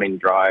every morning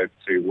drive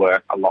to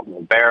work a lot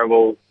more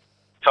bearable.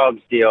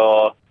 Tobbs,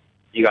 Dior,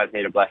 you guys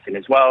need a blessing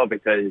as well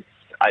because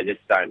I just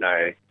don't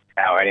know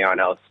how anyone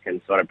else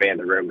can sort of be in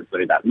the room with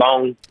Lulu that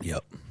long.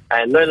 Yep.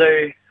 And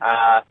Lulu,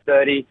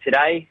 30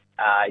 today.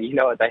 You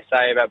know what they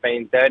say about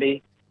being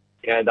 30.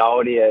 You know, the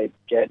older you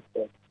get,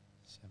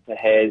 the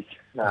hairs,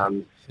 the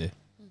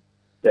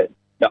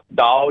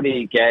older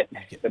you get,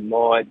 the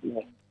more...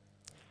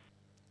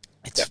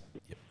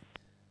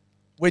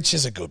 Which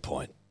is a good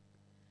point.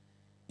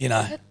 You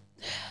know.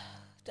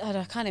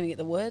 I can't even get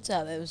the words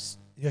out. It was...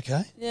 You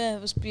okay? Yeah,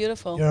 it was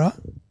beautiful. You all right?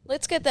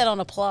 Let's get that on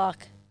a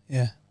plaque.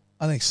 Yeah,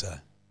 I think so.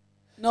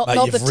 Not Mate,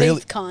 the you've really-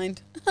 teeth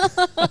kind.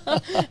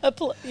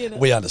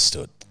 We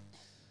understood.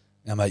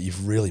 Now, mate,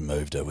 you've really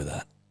moved her with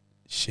that.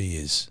 She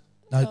is...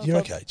 No, Oh, you're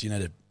well- okay. Do you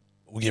need to...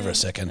 We'll give her a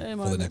second yeah, for the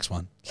moment. next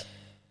one.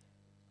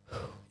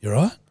 You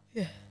all right?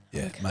 Yeah.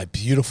 Yeah, mate,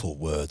 beautiful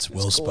words,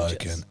 well spoken,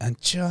 gorgeous. and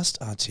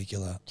just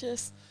articulate.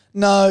 Just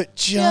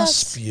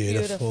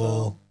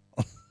Beautiful.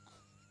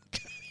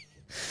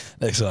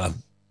 Next one.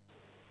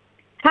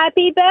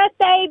 Happy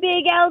birthday,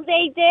 big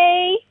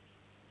LDD.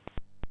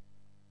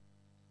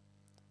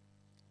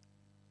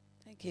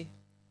 Thank you.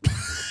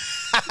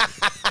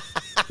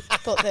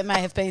 Thought there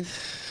may have been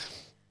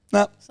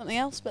something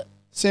else, but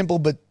Simple,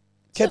 but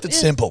kept it yeah.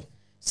 simple.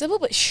 simple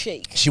but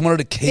chic. She wanted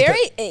to keep Very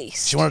it.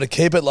 East. She wanted to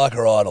keep it like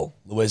her idol,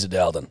 Louisa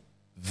Dowden.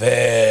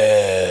 Very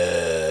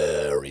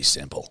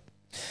simple.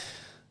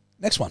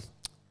 Next one.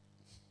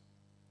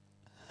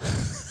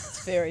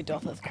 It's very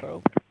dotheth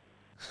cruel.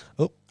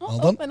 Oh,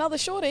 hold on. Another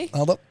shorty.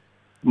 Hold on.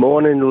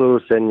 Morning, little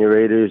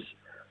senoritas.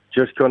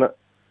 Just gonna...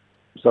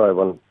 Sorry,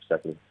 1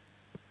 second.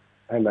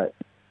 Hey, mate.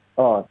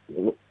 Oh,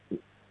 you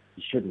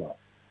should not.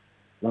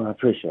 No, I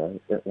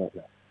appreciate it. No.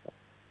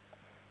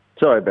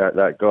 Sorry about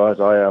that, guys.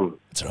 I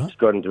just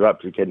got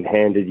interrupted getting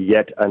handed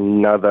yet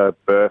another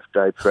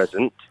birthday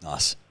present.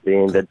 Nice.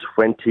 Being the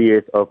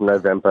 20th of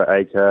November,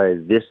 a.k.a.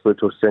 this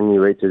little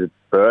senorita's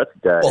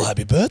birthday. Well,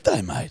 happy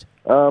birthday, mate.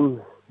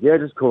 Yeah,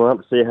 just calling up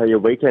to see how your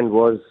weekend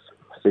was,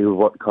 see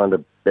what kind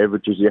of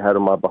beverages you had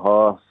on my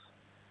behalf.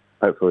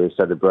 Hopefully you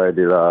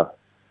celebrated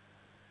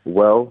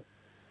well.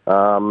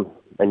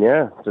 And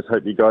yeah, just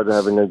hope you guys are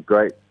having a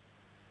great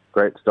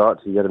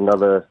start to yet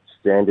another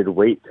standard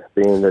week,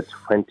 being the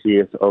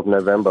 20th of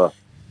November,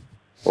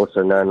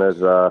 also known as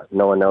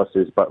no one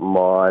else's but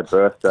my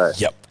birthday.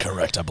 Yep,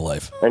 correct, I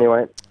believe.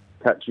 Anyway,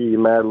 catch you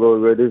mad little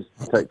rooters.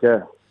 Take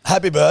care.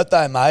 Happy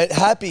birthday, mate.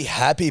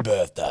 Happy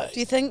birthday. Do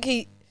you think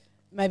he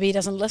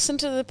doesn't listen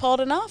to the pod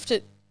enough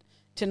to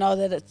know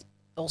that it's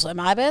also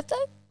my birthday?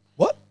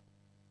 What?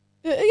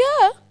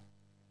 Yeah,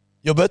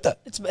 Your birthday?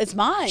 it's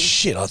mine.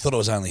 Shit, I thought it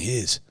was only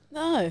his.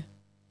 No.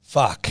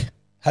 Fuck.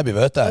 Happy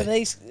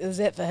birthday. Is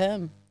that for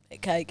him?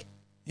 That cake.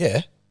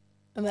 Yeah.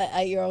 And that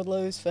 8-year-old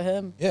Lou's for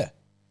him. Yeah.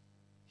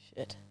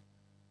 Shit.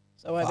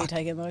 So I won't be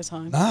taking those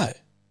home. No.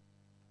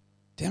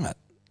 Damn it.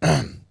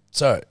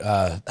 So,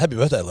 happy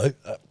birthday, Lou.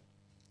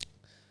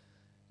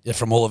 Yeah,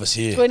 from all of us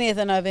here. 20th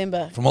of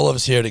November. From all of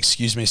us here at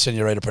Excuse Me,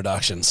 Senorita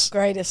Productions.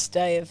 Greatest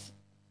day of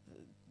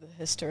the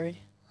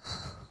history.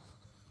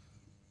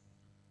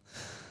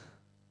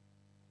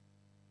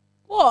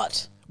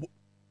 What?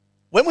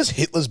 When was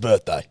Hitler's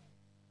birthday?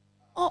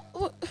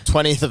 Oh,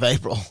 20th of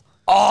April.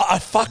 Oh, I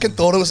fucking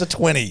thought it was a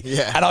 20.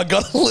 Yeah. And I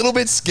got a little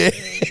bit scared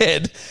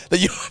that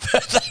your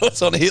birthday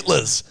was on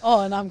Hitler's.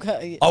 Oh, and I'm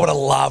going. I would have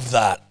loved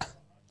that.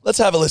 Let's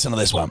have a listen to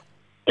this one.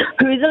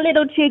 Who's a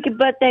little cheeky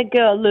birthday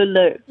girl,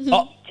 Lulu?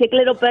 Oh. Cheeky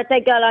little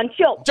birthday girl,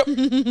 Anshul.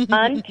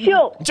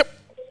 Anshul.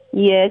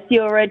 Yes,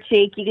 you're a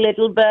cheeky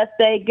little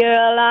birthday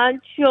girl,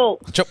 Anshul.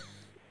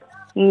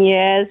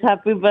 Yes,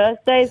 happy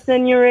birthday,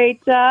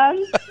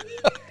 senorita.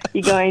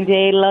 You're going to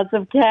eat lots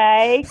of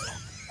cake.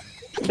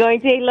 You're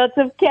going to eat lots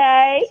of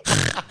cake.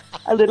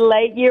 A little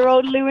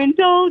 8-year-old Lou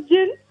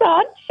indulgence,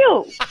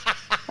 Anshul.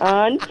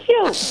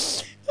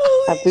 Anshul.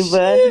 Happy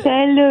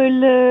birthday,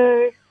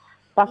 Lulu.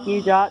 Fuck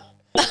you, Josh.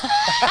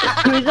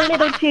 Who's a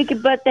little cheeky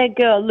birthday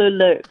girl,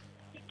 Lulu?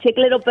 Cheeky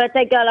little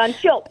birthday girl,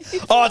 Anshul.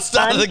 Oh, it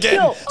started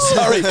again.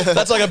 Sorry,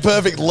 that's like a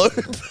perfect loop.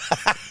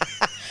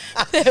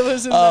 That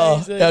was amazing.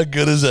 Oh, how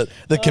good is it?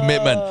 The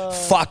commitment.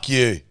 Fuck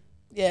you.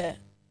 Yeah.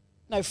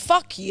 No,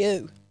 fuck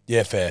you.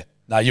 Yeah, fair.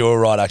 No, you were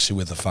right actually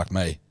with the fuck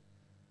me.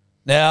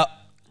 Now,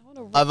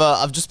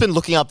 I've just been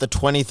looking up the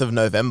 20th of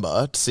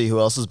November to see who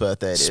else's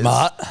birthday it is.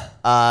 Smart.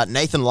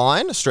 Nathan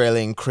Lyon,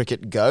 Australian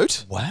cricket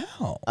goat.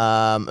 Wow.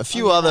 A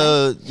few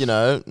other,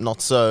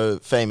 not so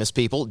famous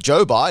people.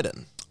 Joe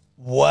Biden.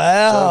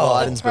 Wow. Joe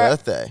Biden's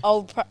birthday.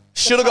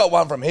 Should have got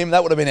one from him.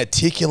 That would have been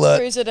articulate.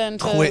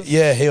 President of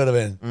Yeah, he would have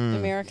been.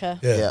 America.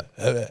 Yeah.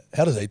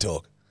 How does he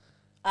talk?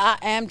 I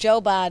am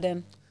Joe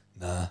Biden.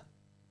 Nah.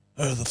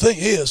 The thing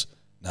is,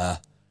 nah.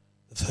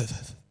 The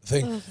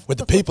thing with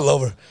the people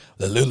over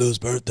the Lulu's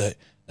birthday.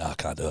 No, I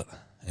can't do it.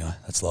 Anyway,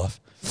 that's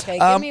life. Okay,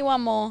 give me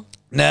one more.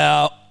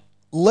 Now,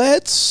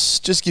 let's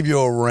just give you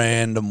a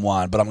random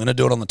one, but I'm going to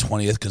do it on the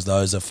 20th because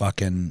those are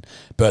fucking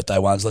birthday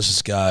ones. Let's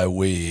just go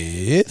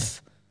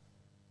with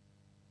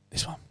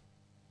this one.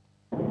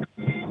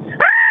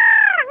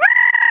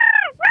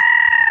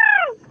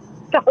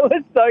 That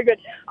was so good.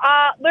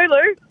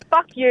 Lulu,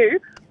 fuck you.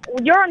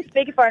 You're on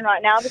speakerphone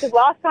right now because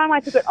last time I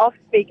took it off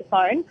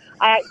speakerphone,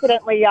 I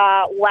accidentally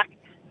whacked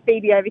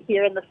Phoebe over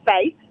here in the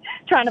face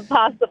trying to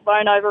pass the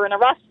phone over in a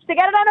rush to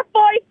get it on a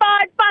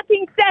 45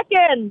 fucking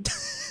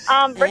seconds.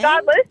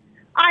 Regardless,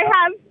 I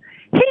have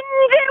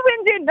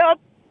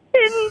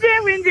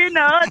windy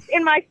nuts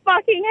in my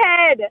fucking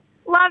head.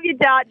 Love you,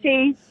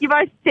 Darchie. You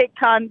both sick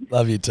cunts.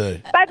 Love you too.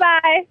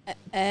 Bye-bye.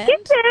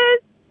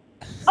 Kisses.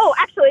 Oh,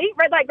 actually,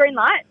 red light, green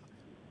light.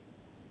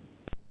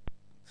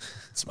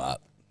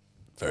 Smart.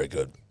 Very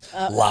good.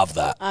 Love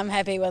that. I'm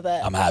happy with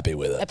it. I'm happy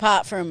with it.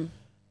 Apart from,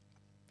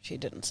 she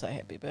didn't say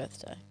happy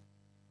birthday.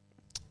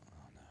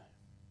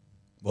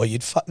 Well,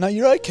 No,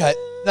 you're okay.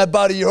 No,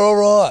 buddy, you're all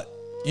right.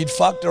 You'd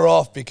fucked her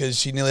off because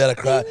she nearly had a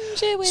cry.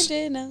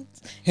 Windy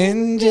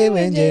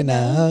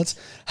nuts.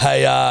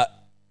 Hey,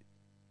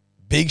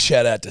 big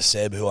shout out to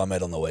Seb, who I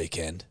met on the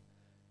weekend,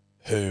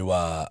 who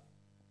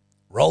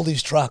rolled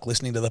his truck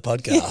listening to the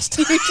podcast.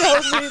 You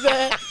told me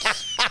that.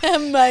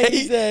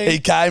 Amazing. He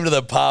came to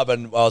the pub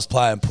and I was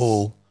playing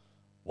pool.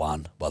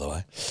 Won, by the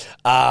way.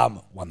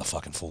 Won the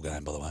fucking full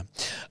game, by the way.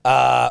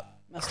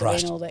 Must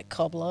Crushed. have been all that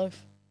cob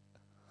loaf.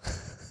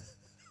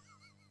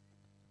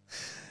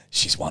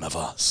 She's one of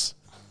us.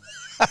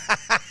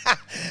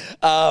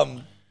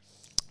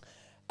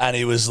 And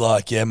he was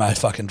like, yeah, mate,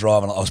 fucking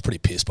driving. I was pretty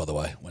pissed, by the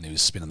way, when he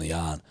was spinning the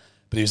yarn.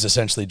 But he was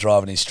essentially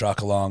driving his truck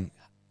along,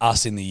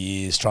 us in the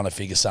years, trying to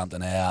figure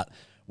something out.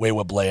 We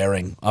were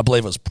blaring. I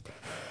believe it was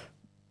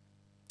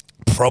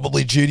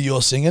probably due to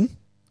your singing.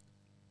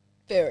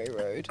 Very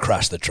rude.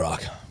 Crashed the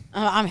truck.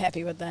 I'm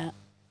happy with that.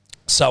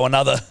 So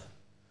another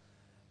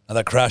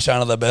crash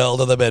under the bell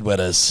to the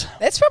bedwetters.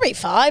 That's probably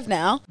 5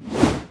 now.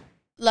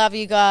 Love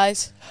you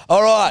guys.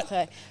 All right.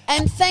 Okay.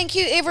 And thank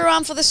you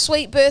everyone for the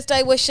sweet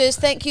birthday wishes.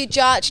 Thank you,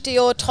 Jarch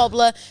Dior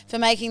Tobler, for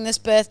making this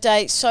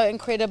birthday so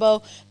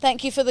incredible.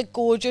 Thank you for the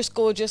gorgeous,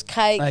 gorgeous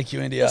cake. Thank you,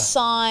 India. The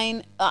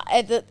sign.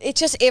 It's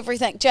just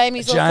everything.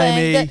 Jamie's little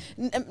thing.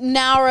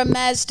 Nara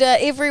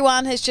Mazda.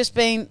 Everyone has just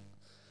been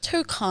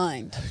too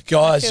kind.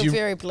 Guys, I feel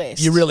very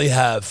blessed. You really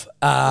have.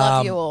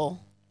 Love you all.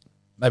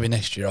 Maybe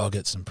next year I'll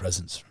get some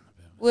presents.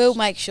 We'll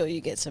make sure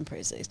you get some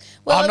prezzies.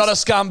 Well, I'm not a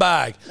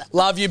scumbag.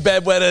 Love you,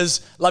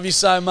 bedwetters. Love you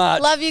so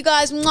much. Love you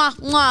guys. Mwah,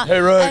 mwah.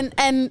 Hooroo.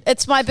 And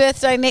it's my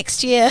birthday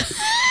next year.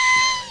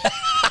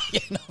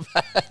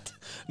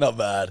 Not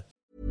bad.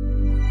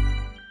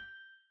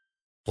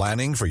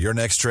 Planning for your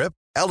next trip?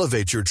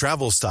 Elevate your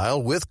travel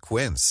style with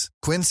Quince.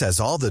 Quince has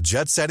all the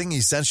jet-setting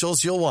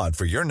essentials you'll want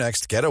for your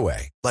next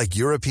getaway, like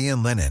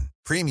European linen,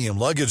 premium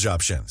luggage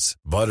options,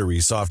 buttery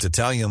soft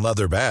Italian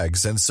leather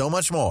bags, and so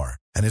much more.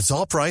 And it's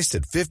all priced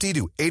at 50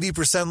 to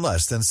 80%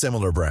 less than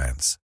similar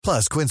brands.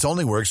 Plus, Quince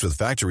only works with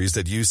factories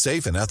that use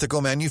safe and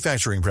ethical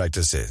manufacturing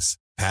practices.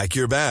 Pack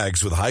your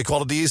bags with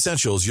high-quality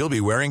essentials you'll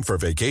be wearing for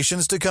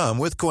vacations to come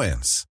with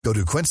Quince. Go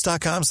to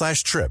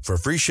quince.com/trip for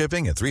free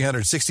shipping and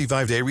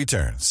 365-day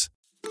returns.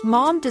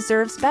 Mom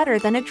deserves better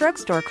than a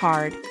drugstore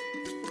card.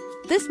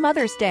 This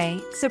Mother's Day,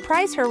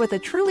 surprise her with a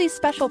truly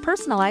special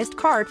personalized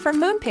card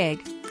from Moonpig.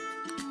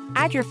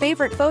 Add your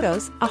favorite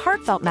photos, a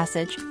heartfelt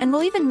message, and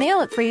we'll even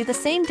mail it for you the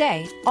same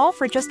day, all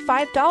for just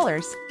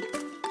 $5.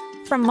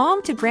 From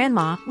mom to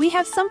grandma, we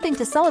have something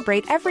to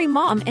celebrate every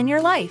mom in your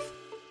life.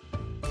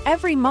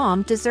 Every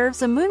mom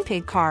deserves a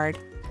Moonpig card.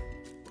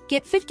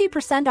 Get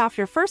 50% off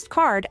your first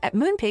card at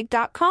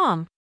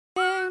moonpig.com.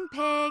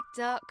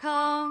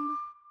 Moonpig.com